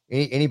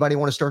 Anybody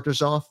want to start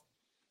this off?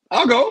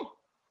 I'll go.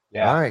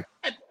 Yeah. All right.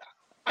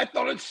 I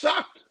thought it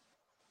sucked.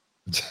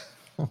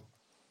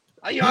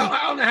 I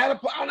don't know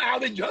how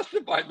they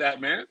justified that,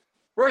 man.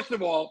 First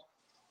of all,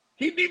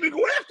 he didn't even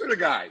go after the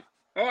guy.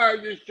 Oh, I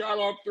just shot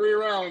off 3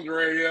 rounds,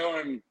 radio,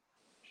 and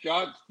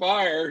shots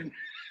fired.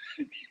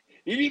 He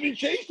didn't even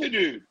chase the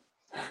dude.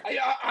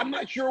 I'm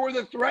not sure where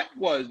the threat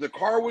was. The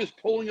car was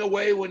pulling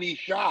away when he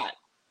shot.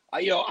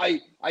 I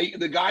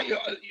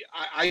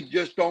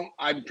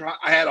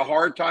had a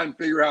hard time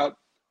figure out,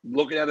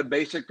 looking at a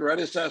basic threat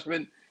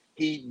assessment.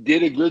 He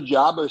did a good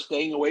job of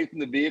staying away from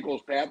the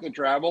vehicle's path of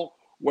travel,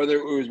 whether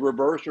it was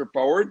reverse or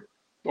forward.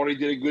 Thought he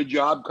did a good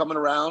job coming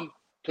around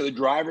to the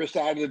driver's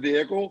side of the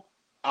vehicle.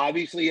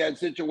 Obviously, he had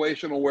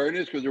situational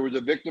awareness because there was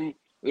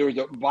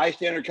a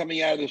bystander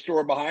coming out of the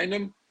store behind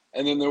him,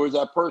 and then there was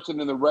that person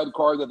in the red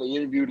car that they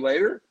interviewed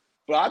later.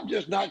 But I'm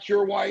just not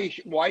sure why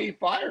he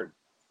fired.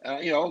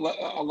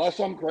 Unless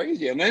I'm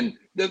crazy. And then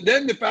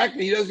the fact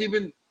that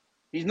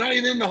he's not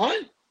even in the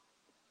hunt.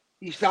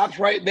 He stops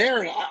right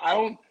there,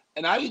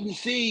 and I didn't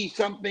see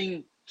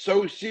something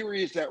so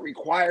serious that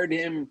required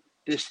him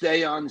to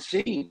stay on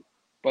scene.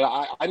 But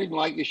I didn't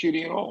like the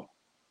shooting at all.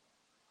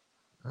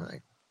 All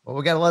right. Well,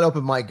 we got a lot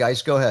open mic,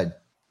 guys. Go ahead.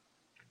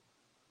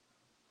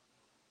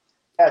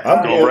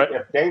 Yeah,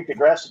 if Dave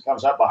DeGrasse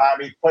comes up behind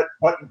me,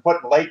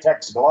 putting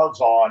latex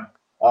gloves on,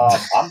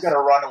 I'm going to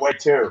run away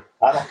too.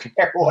 I don't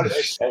care what it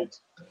takes.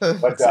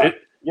 But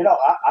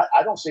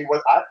I don't see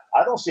what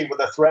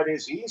the threat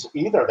is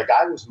either. The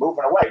guy was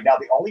moving away. Now,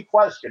 the only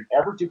question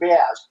ever to be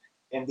asked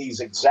in these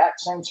exact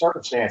same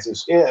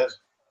circumstances is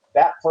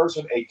that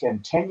person a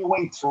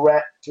continuing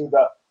threat to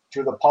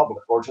the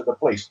public or to the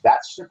police?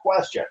 That's the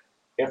question.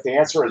 If the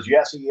answer is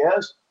yes, he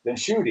is, then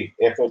shoot him.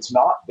 If it's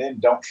not, then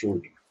don't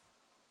shoot him.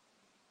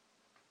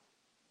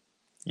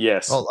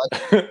 Yes. Oh,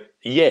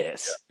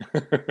 yes.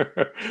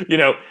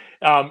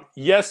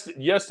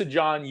 Yes to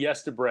John,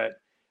 yes to Brett.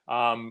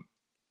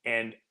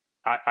 And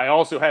I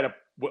also had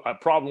a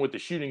problem with the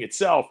shooting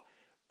itself,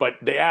 but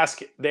they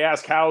ask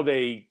how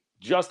they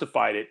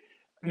justified it.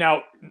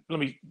 Now, let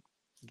me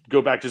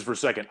go back just for a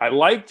second. I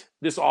liked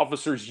this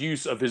officer's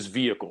use of his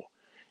vehicle.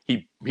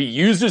 He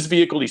used his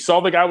vehicle. He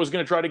saw the guy was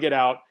going to try to get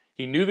out.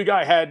 He knew the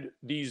guy had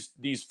these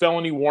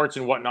felony warrants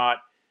and whatnot.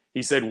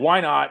 He said,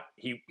 why not?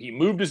 He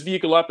moved his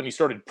vehicle up and he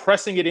started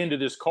pressing it into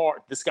this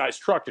guy's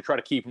truck to try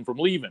to keep him from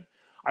leaving.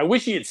 I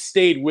wish he had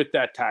stayed with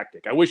that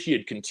tactic. I wish he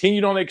had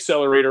continued on the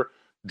accelerator,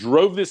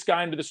 drove this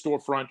guy into the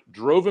storefront,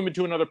 drove him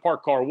into another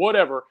parked car,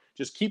 whatever.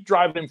 Just keep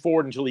driving him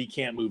forward until he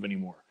can't move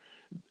anymore.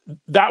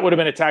 That would have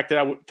been a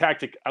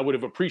tactic I would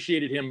have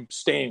appreciated him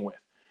staying with.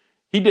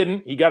 He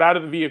didn't. He got out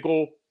of the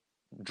vehicle,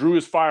 drew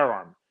his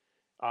firearm.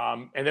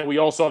 And then we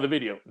all saw the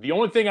video. The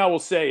only thing I will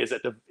say is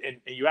that and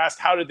you asked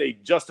how did they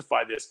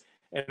justify this,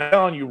 and I'm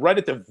telling you, right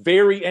at the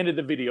very end of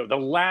the video, the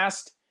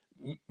last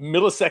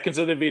milliseconds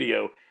of the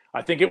video,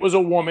 I think it was a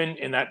woman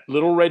in that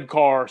little red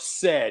car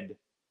said,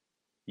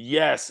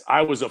 yes,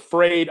 I was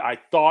afraid. I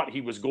thought he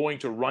was going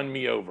to run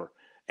me over.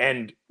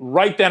 And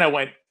right then I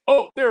went,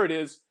 oh, there it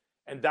is.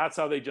 And that's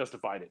how they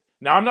justified it.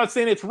 Now, I'm not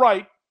saying it's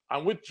right.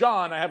 I'm with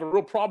John. I have a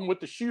real problem with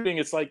the shooting.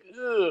 It's like,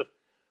 ugh.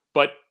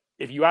 But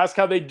if you ask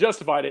how they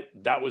justified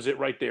it, that was it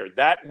right there.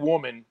 That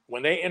woman,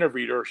 when they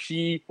interviewed her,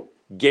 she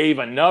gave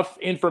enough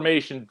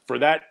information for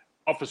that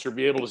officer to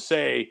be able to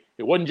say,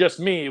 it wasn't just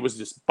me, it was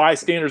just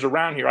bystanders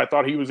around here. I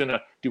thought he was going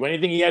to do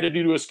anything he had to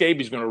do to escape.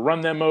 He's going to run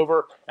them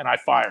over, and I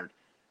fired.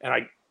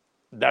 And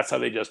that's how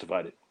they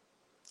justified it.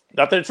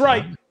 Not that it's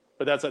right,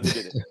 but that's how they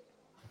did it.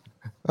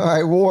 All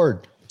right,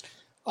 Ward.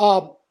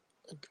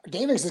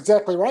 David's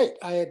exactly right.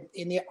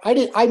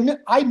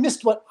 I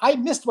missed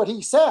what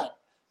he said.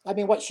 I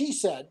mean, what she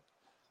said.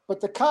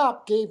 But the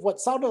cop gave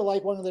what sounded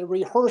like one of the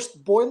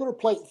rehearsed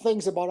boilerplate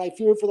things about I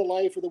fear for the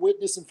life of the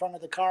witness in front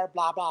of the car,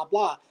 blah, blah,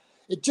 blah.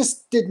 It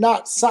just did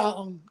not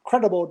sound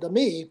credible to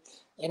me.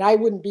 And I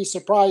wouldn't be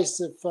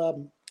surprised if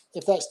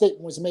that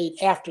statement was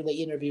made after they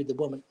interviewed the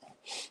woman.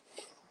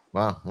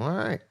 Wow.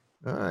 All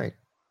right.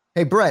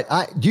 Hey, Brett,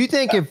 do you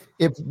think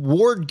if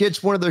Ward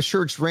gets one of those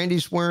shirts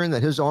Randy's wearing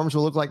that his arms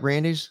will look like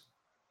Randy's?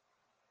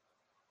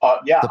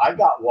 Yeah, I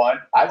got one.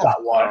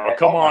 Oh,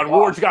 come on.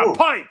 Ward's got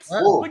pipes.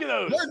 Whoa. Look at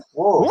those.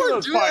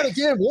 Ward, do that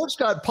again. Ward's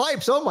got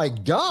pipes. Oh, my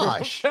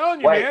gosh. I'm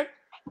telling you, man.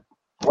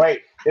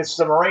 Wait, it's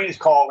the Marines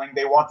calling.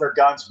 They want their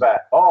guns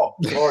back. Oh,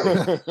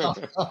 Lord.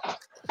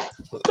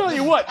 I'll tell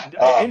you what,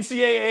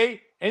 NCAA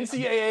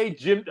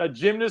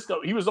gymnast.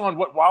 He was on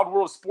Wild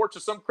World Sports or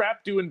some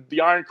crap doing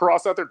the Iron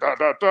Cross out there. Da,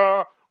 da,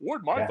 da.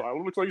 Ward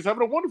Mythile looks like he's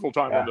having a wonderful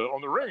time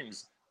on the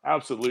rings.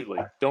 Absolutely.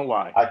 Don't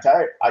lie. I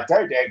tell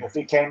you, Dave, if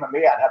he came at me,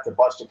 I'd have to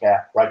bust a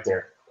cap right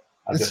there.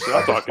 I'd just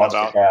bust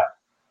a cap.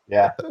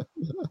 Yeah.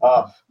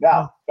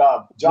 Now,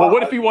 John. Well,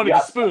 what if he wanted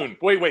to spoon?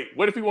 Wait.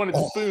 What if he wanted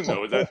to spoon,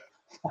 though? Is that?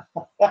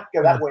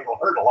 That way will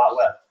hurt a lot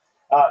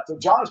less. To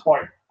John's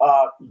point,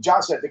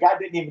 John said the guy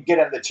didn't even get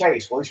in the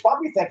chase. Well, he's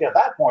probably thinking at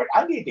that point,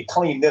 I need to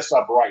clean this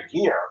up right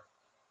here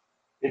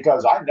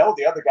because I know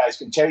the other guys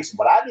can chase him,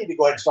 but I need to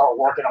go ahead and start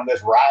working on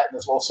this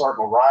little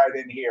circle right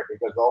in here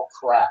because, oh,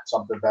 crap,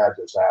 something bad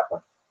just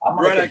happened. I'm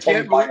going to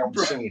continue my own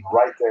scene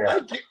right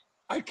there.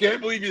 I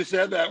can't believe you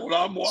said that when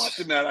I'm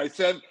watching that. I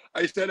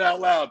said out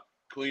loud,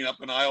 clean up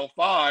in aisle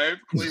 5,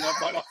 clean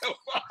up on aisle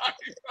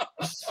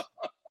 5.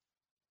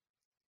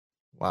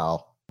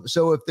 Wow.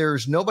 So if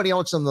there's nobody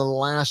else on the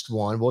last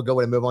one, we'll go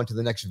ahead and move on to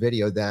the next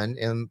video then.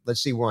 And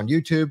let's see, we're on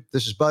YouTube.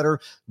 This is Butter.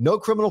 No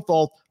criminal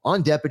fault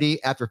on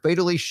deputy after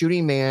fatally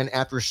shooting man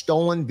after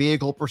stolen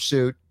vehicle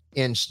pursuit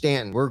in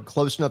Stanton. We're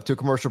close enough to a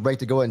commercial break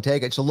to go ahead and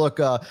take it. So look,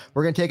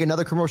 we're going to take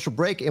another commercial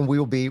break and we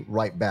will be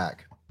right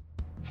back.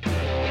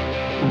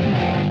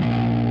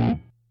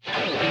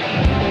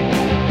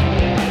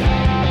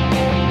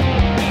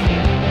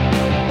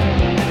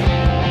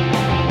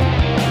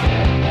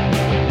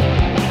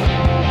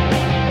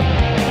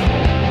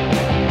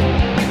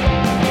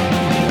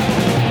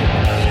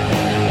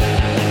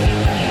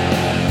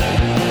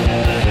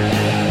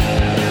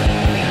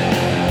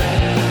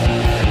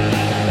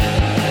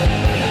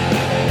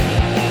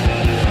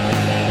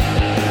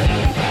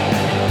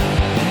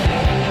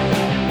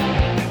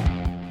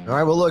 All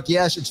right, well, look,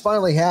 yes, it's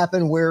finally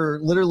happened. We're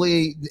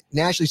literally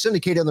nationally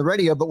syndicated on the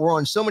radio, but we're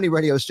on so many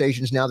radio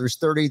stations now. There's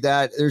 30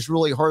 that there's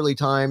really hardly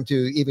time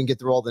to even get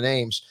through all the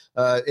names.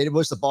 It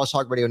was the Boss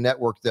Hog Radio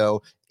Network,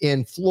 though,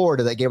 in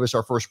Florida that gave us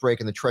our first break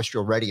in the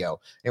terrestrial radio.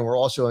 And we're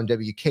also on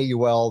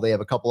WKUL. They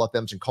have a couple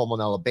FMs in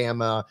Coleman,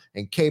 Alabama,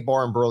 and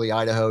K-Bar in Burley,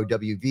 Idaho,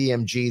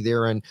 WVMG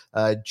there in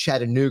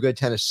Chattanooga,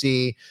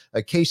 Tennessee,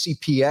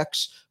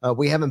 KCPX.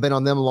 We haven't been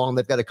on them long.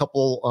 They've got a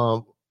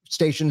couple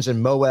stations in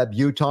Moab,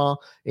 Utah,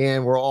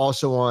 and we're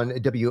also on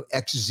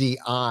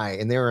WXZI,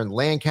 and they're in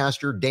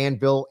Lancaster,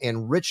 Danville,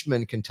 and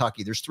Richmond,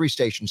 Kentucky. There's 3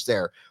 stations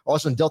there.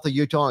 Also in Delta,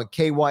 Utah, and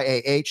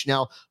KYAH.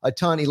 Now,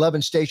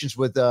 11 stations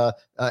with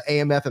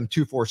AM FM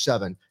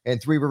 247,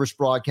 and Three Rivers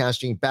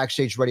Broadcasting,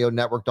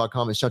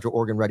 BackstageRadioNetwork.com, and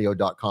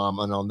CentralOregonRadio.com,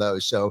 and on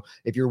those. So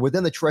if you're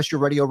within the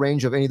terrestrial radio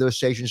range of any of those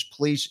stations,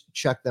 please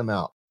check them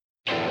out.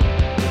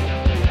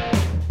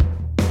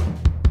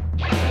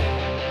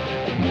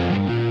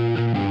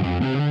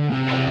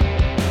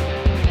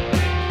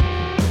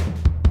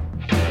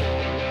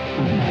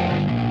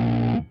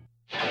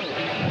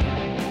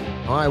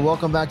 All right,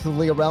 welcome back to the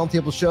Legal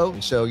Roundtable Show.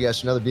 So,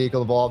 yes, another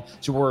vehicle involved.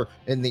 So we're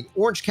in the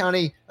Orange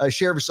County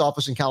Sheriff's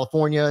Office in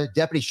California.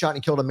 Deputy shot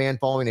and killed a man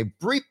following a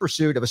brief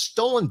pursuit of a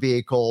stolen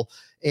vehicle.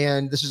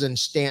 And this is in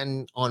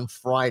Stanton on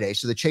Friday.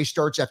 So the chase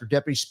starts after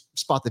deputies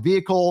spot the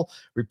vehicle,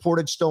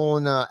 reported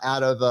stolen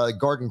out of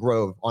Garden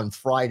Grove on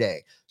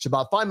Friday. So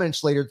about 5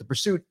 minutes later, the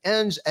pursuit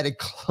ends at a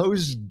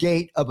closed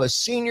gate of a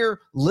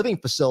senior living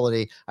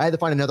facility. I had to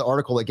find another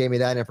article that gave me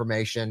that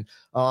information.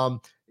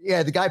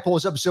 Yeah, the guy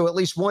pulls up. So at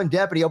least one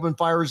deputy opened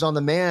fires on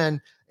the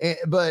man,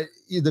 but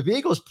the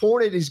vehicle's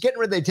pointed. He's getting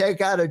ready to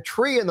take out a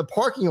tree in the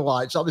parking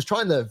lot. So I was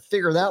trying to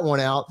figure that one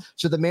out.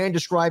 So the man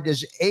described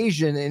as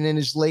Asian and in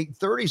his late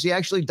 30s, he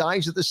actually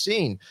dies at the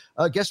scene.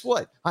 Guess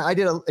what? I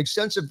did an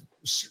extensive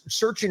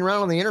searching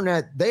around on the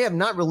internet, they have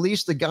not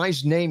released the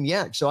guy's name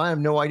yet. So I have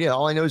no idea.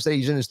 All I know is that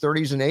he's in his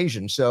 30s and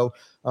Asian. So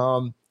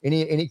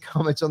any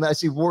comments on that? I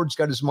see Ward's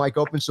got his mic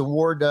open. So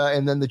Ward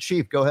and then the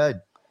chief, go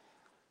ahead.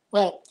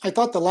 Well, I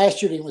thought the last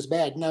shooting was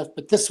bad enough,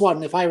 but this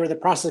one, if I were the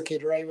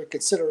prosecutor, I would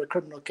consider a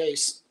criminal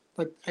case.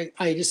 But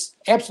I just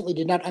absolutely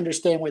did not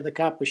understand why the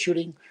cop was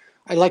shooting.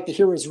 I'd like to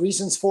hear his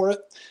reasons for it.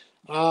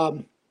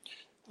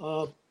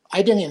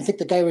 I didn't even think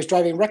the guy was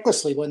driving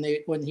recklessly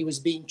when he was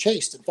being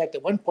chased. In fact,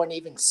 at one point, he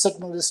even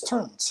signaled his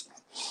turns.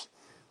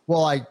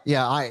 Well,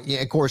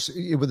 of course,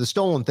 with the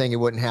stolen thing, it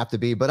wouldn't have to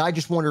be. But I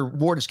just wonder,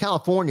 Ward, is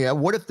California,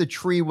 what if the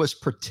tree was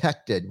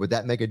protected? Would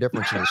that make a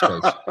difference in this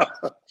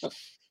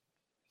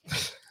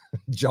case?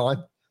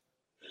 John?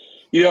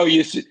 You know,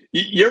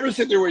 you ever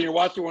sit there when you're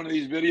watching one of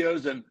these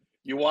videos and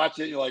you watch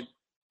it, you're like,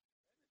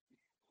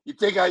 you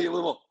take out your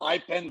little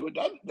iPen, go,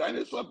 did I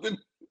miss something?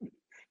 Did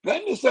I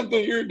miss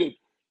something here? Did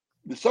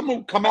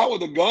someone come out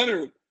with a gun, or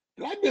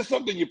did I miss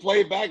something? You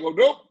play it back, go,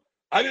 nope,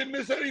 I didn't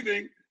miss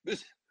anything.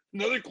 This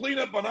another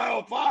cleanup on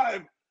aisle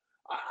 5.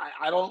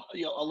 I don't,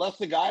 unless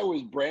the guy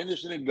was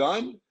brandishing a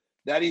gun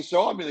that he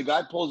saw. I mean, the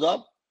guy pulls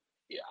up.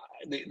 Yeah,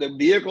 the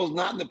vehicle's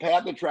not in the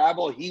path of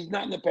travel. He's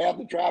not in the path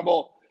of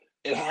travel.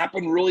 It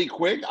happened really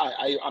quick.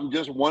 I'm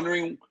just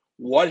wondering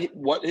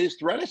what his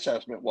threat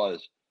assessment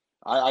was.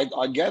 I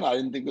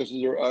didn't think this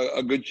is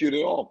a good shoot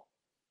at all.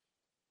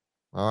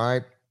 All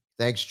right.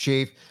 Thanks,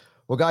 Chief.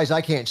 Well, guys,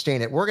 I can't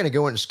stand it. We're going to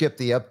go and skip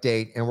the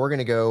update, and we're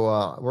going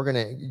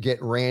to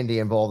get Randy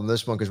involved in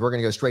this one because we're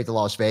going to go straight to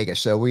Las Vegas.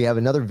 So we have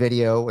another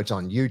video. It's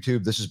on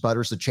YouTube. This is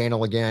Butters, the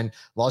channel again.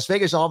 Las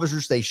Vegas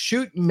officers, they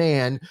shoot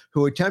man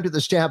who attempted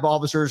to stab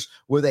officers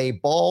with a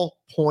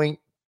ballpoint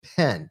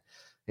pen.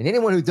 And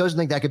anyone who doesn't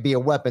think that could be a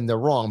weapon, they're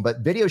wrong.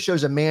 But video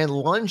shows a man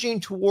lunging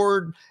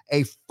toward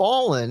a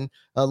fallen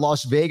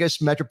Las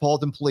Vegas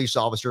Metropolitan Police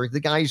officer. The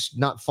guy's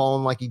not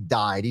fallen like he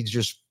died. He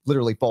just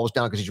literally falls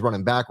down because he's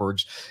running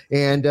backwards.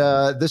 And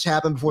this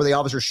happened before the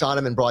officer shot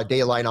him in broad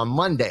daylight on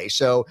Monday.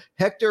 So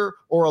Hector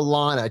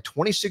Orellana,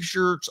 26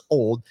 years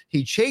old,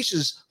 he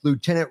chases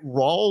Lieutenant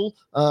Raul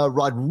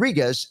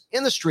Rodriguez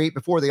in the street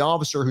before the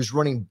officer who's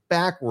running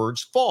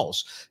backwards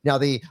falls. Now,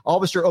 the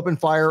officer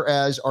opened fire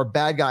as our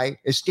bad guy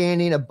is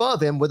standing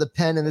above him with a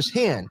pen in his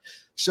hand.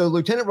 So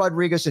Lieutenant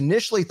Rodriguez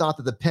initially thought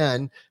that the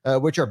pen,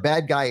 which our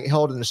bad guy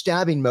held in a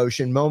stabbing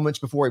motion moments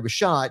before he was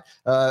shot,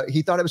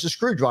 he thought it was a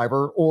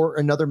screwdriver or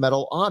another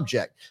metal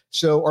object.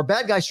 So our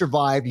bad guy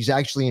survived. He's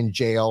actually in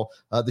jail.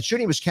 The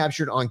shooting was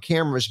captured on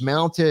cameras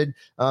mounted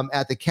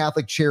at the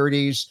Catholic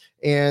Charities,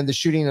 and the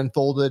shooting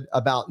unfolded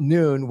about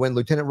noon when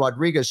Lieutenant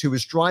Rodriguez, who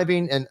was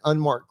driving an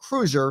unmarked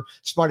cruiser,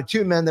 spotted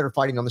two men that are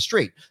fighting on the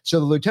street.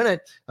 So the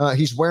lieutenant,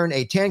 he's wearing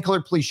a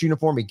tan-colored police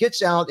uniform. He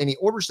gets out and he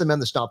orders the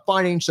men to stop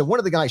fighting. So one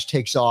of the guys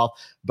takes off,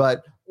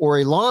 but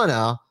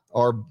Orellana,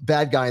 our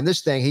bad guy in this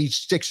thing, he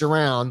sticks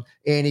around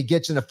and he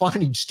gets in a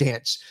fighting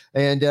stance,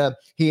 and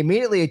he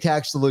immediately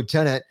attacks the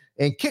lieutenant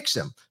and kicks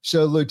him.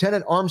 So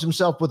lieutenant arms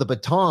himself with a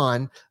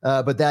baton,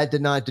 but that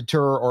did not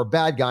deter our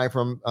bad guy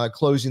from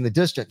closing the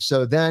distance.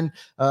 So then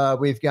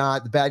we've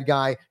got the bad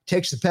guy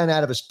takes the pen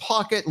out of his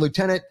pocket.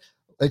 Lieutenant,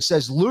 it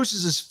says,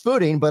 loses his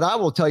footing, but I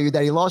will tell you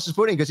that he lost his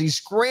footing because he's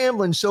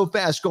scrambling so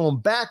fast, going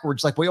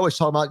backwards. Like we always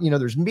talk about,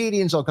 there's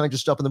medians, all kinds of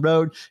stuff in the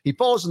road. He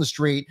falls in the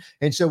street.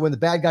 And so when the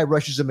bad guy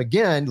rushes him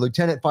again,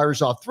 lieutenant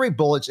fires off 3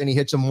 bullets and he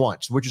hits him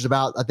once, which is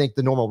about, I think,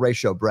 the normal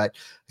ratio, Brett.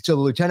 So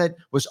the lieutenant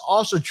was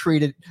also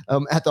treated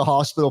at the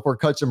hospital for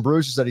cuts and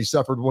bruises that he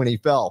suffered when he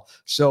fell.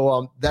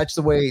 So that's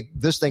the way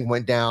this thing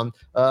went down.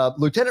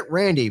 Lieutenant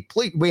Randy,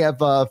 please, we have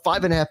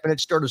 5.5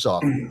 minutes. Start us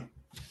off.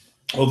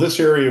 Well,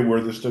 this area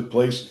where this took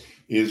place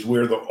is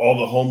where all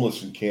the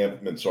homeless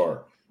encampments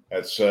are.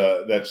 That's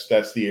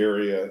the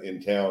area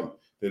in town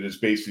that is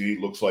basically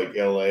looks like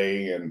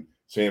LA and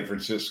San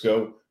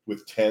Francisco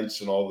with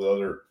tents and all the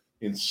other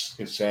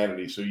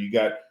insanity. So you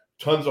got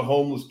tons of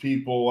homeless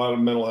people, a lot of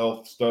mental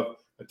health stuff,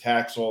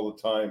 attacks all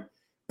the time.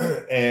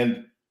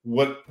 And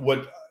what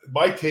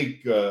my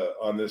take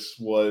on this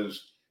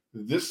was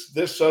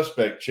this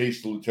suspect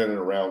chased the lieutenant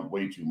around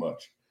way too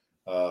much.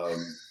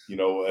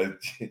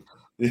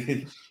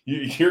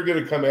 You're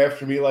going to come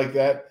after me like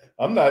that.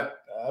 I'm not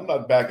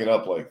backing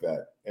up like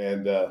that.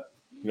 And there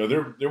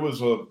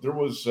was a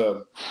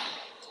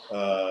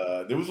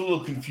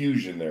little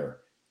confusion there.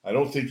 I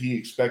don't think he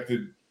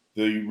expected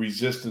the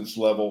resistance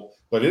level,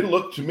 but it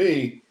looked to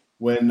me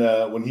when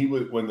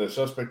the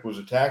suspect was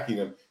attacking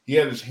him, he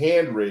had his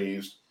hand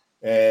raised,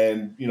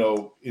 and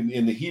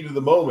in the heat of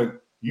the moment,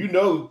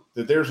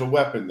 that there's a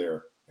weapon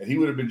there, and he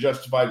would have been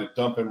justified to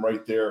dump him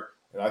right there.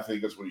 And I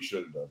think that's what he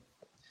should have done.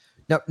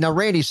 Now,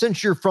 Randy,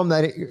 since you're from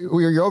that,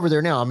 you're over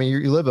there now. I mean,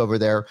 you live over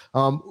there.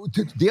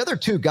 The other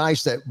 2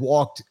 guys that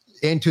walked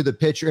into the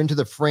picture, into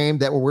the frame,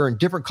 that were wearing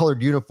different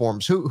colored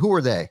uniforms, who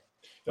were they?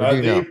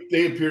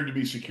 They appeared to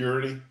be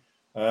security,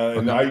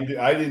 and okay.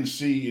 I didn't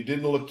see. It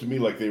didn't look to me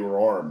like they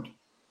were armed,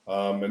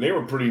 and they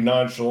were pretty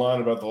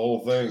nonchalant about the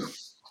whole thing.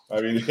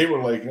 I mean, they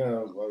were like,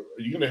 "Are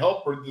you going to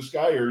help this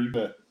guy, or are you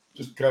going to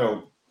just kind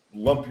of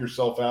lump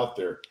yourself out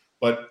there?"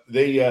 but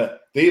they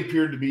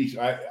appeared to be.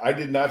 I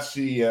did not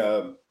see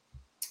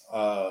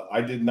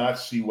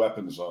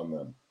weapons on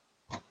them.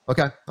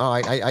 Okay, all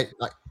right.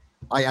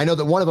 I know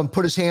that one of them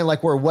put his hand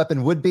like where a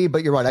weapon would be,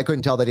 but you're right. I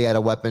couldn't tell that he had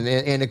a weapon.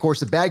 And of course,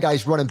 the bad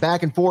guy's running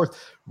back and forth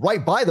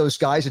right by those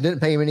guys and didn't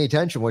pay him any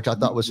attention, which I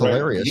thought was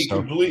hilarious. He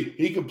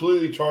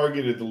completely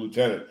targeted the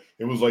lieutenant.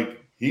 It was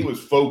like he was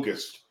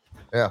focused.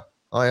 Yeah.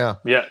 Oh yeah.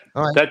 Yeah.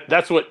 All right.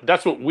 That's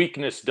what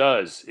weakness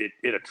does.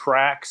 It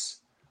attracts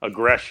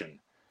aggression,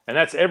 and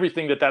that's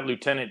everything that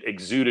lieutenant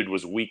exuded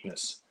was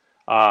weakness.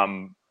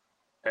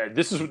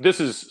 This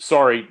is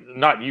sorry,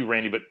 not you,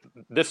 Randy, but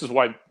this is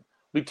why.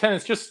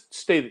 Lieutenants, just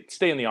stay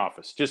in the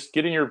office. Just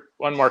get in your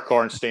unmarked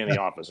car and stay in the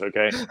office,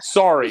 okay?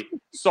 Sorry,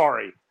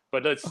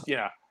 but that's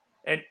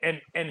and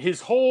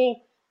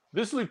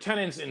this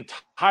lieutenant's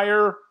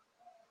entire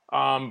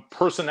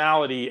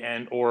personality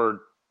and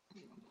or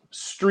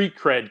street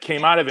cred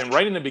came out of him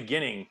right in the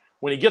beginning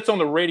when he gets on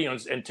the radio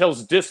and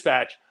tells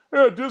dispatch,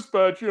 "Yeah,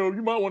 dispatch, you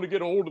might want to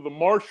get a hold of the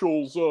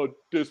marshals,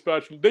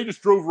 dispatch. They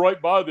just drove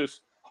right by this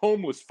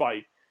homeless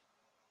fight."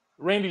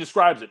 Randy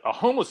describes it, a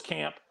homeless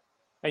camp.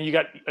 And you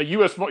got a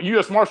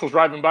U.S. Marshals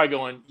driving by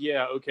going,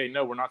 yeah, okay,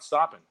 no, we're not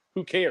stopping.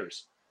 Who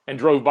cares? And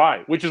drove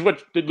by, which is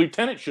what the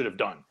lieutenant should have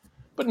done.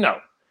 But no,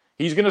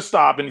 he's going to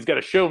stop and he's got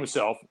to show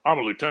himself. I'm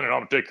a lieutenant. I'm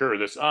going to take care of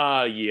this.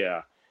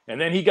 Yeah. And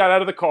then he got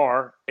out of the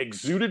car,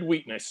 exuded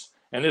weakness.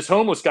 And this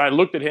homeless guy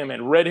looked at him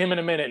and read him in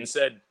a minute and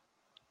said,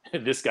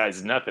 this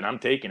guy's nothing. I'm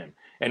taking him.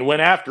 And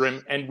went after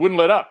him and wouldn't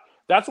let up.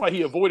 That's why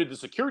he avoided the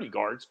security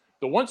guards.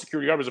 The one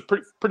security guard was a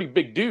pretty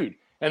big dude.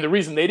 And the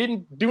reason they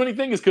didn't do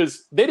anything is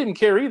because they didn't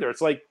care either.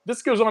 It's like,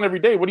 this goes on every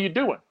day. What are you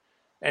doing?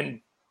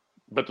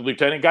 But the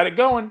lieutenant got it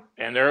going,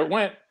 and there it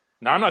went.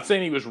 Now, I'm not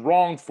saying he was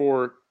wrong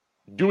for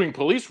doing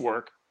police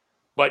work,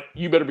 but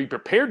you better be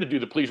prepared to do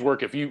the police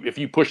work if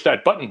you push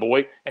that button,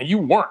 boy, and you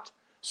weren't.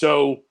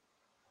 So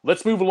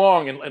let's move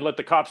along and let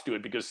the cops do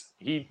it, because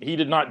he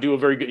did not do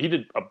he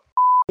did a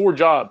poor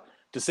job,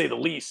 to say the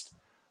least,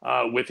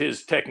 with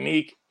his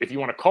technique, if you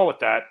want to call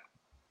it that.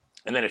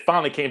 And then it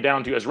finally came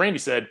down to, as Randy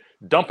said,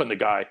 dumping the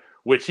guy,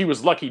 which he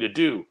was lucky to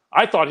do.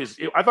 I thought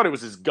it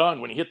was his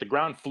gun when he hit the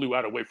ground, flew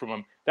out away from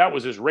him. That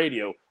was his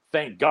radio.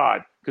 Thank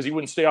God, because he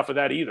wouldn't stay off of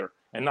that either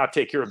and not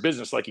take care of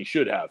business like he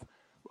should have.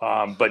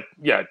 But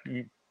yeah,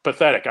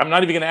 pathetic. I'm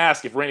not even going to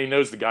ask if Randy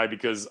knows the guy,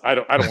 because I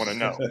don't want to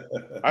know.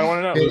 I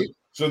want to know.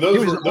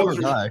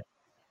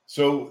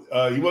 So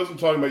he wasn't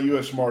talking about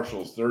U.S.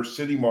 Marshals. There are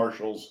city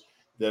marshals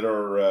that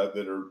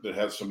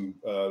have some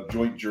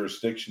joint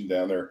jurisdiction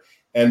down there.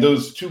 And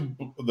those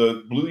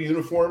the blue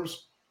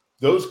uniforms,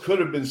 those could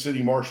have been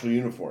city marshal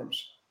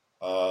uniforms,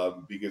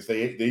 because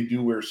they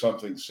do wear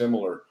something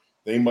similar.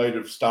 They might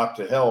have stopped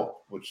to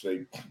help, which they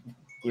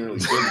clearly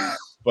didn't.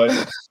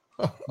 But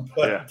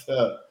yeah.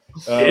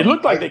 It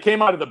looked like they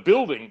came out of the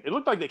building. It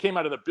looked like they came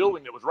out of the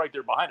building that was right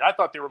there behind. I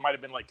thought they might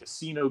have been like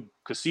casino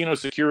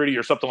security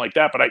or something like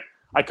that, but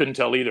I couldn't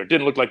tell either. It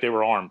didn't look like they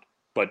were armed.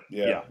 But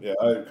yeah.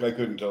 I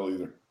couldn't tell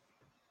either.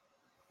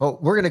 Well,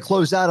 we're going to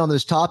close out on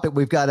this topic.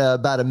 We've got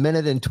about a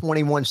minute and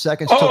 21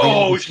 seconds till the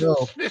end of the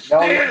show.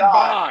 Stand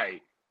by.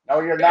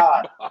 No, you're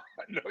not.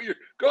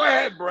 Go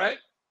ahead, Brett.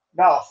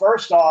 No,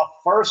 first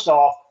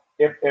off,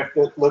 if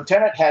the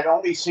lieutenant had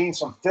only seen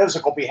some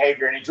physical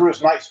behavior and he drew his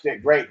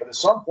nightstick, great. But at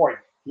some point,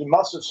 he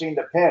must have seen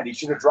the pin. He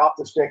should have dropped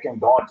the stick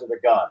and gone to the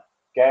gun.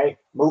 Okay?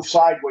 Move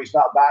sideways,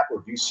 not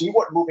backwards. You see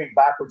what moving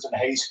backwards in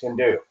haste can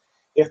do.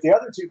 If the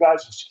other two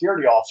guys are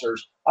security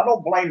officers, I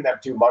don't blame them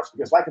too much,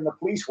 because like in the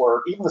police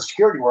world, even the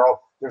security world,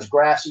 there's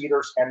grass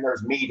eaters and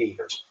there's meat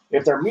eaters.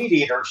 If they're meat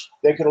eaters,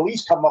 they could at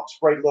least come up,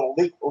 spray a little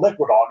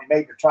liquid on him,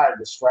 maybe try to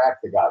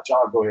distract the guy.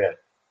 John, go ahead.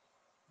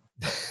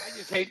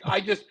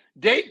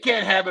 Dave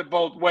can't have it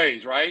both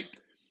ways, right?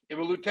 If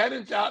a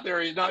lieutenant's out there,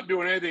 he's not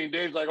doing anything,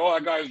 Dave's like, oh,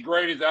 that guy's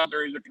great, he's out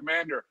there, he's a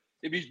commander.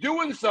 If he's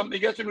doing something, he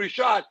gets into a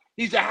shot,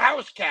 he's a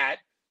house cat,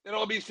 then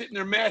I'll be sitting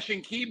there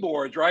mashing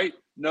keyboards, right?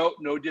 No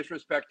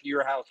disrespect to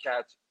your house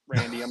cats,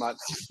 Randy. I'm not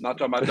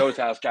talking about those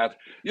house cats.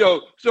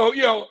 So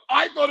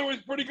I thought it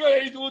was pretty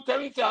good. Hey, the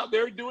lieutenant's out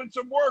there doing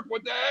some work.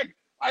 What the heck?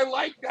 I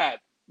like that.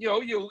 You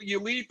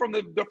lead from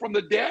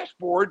the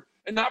dashboard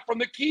and not from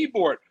the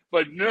keyboard.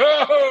 But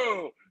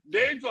no,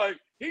 Dave's like,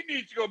 he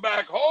needs to go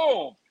back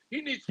home.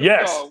 He needs to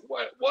go.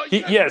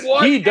 He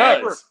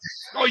does.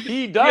 Oh,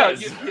 he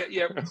does.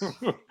 Yeah.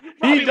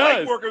 He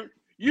does.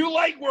 You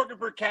like working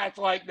for cats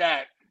like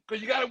that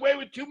because you got away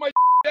with too much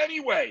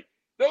anyway.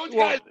 Those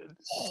guys.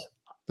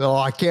 Oh,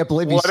 I can't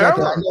believe you said that.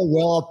 I know,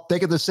 well, I'm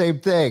thinking the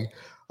same thing.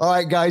 All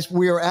right, guys,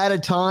 we are out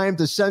of time.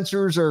 The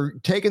censors are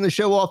taking the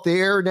show off the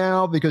air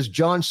now because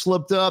John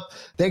slipped up.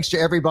 Thanks to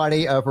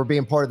everybody for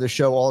being part of the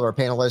show, all of our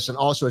panelists, and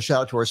also a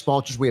shout out to our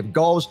sponsors. We have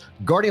Galls,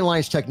 Guardian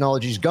Alliance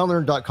Technologies,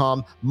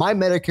 Gunlearn.com,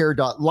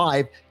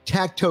 MyMedicare.live,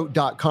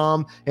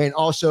 Tactote.com, and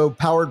also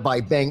powered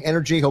by Bang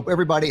Energy. Hope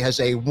everybody has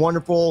a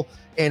wonderful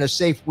and a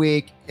safe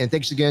week. And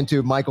thanks again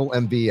to Michael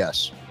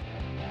MVS.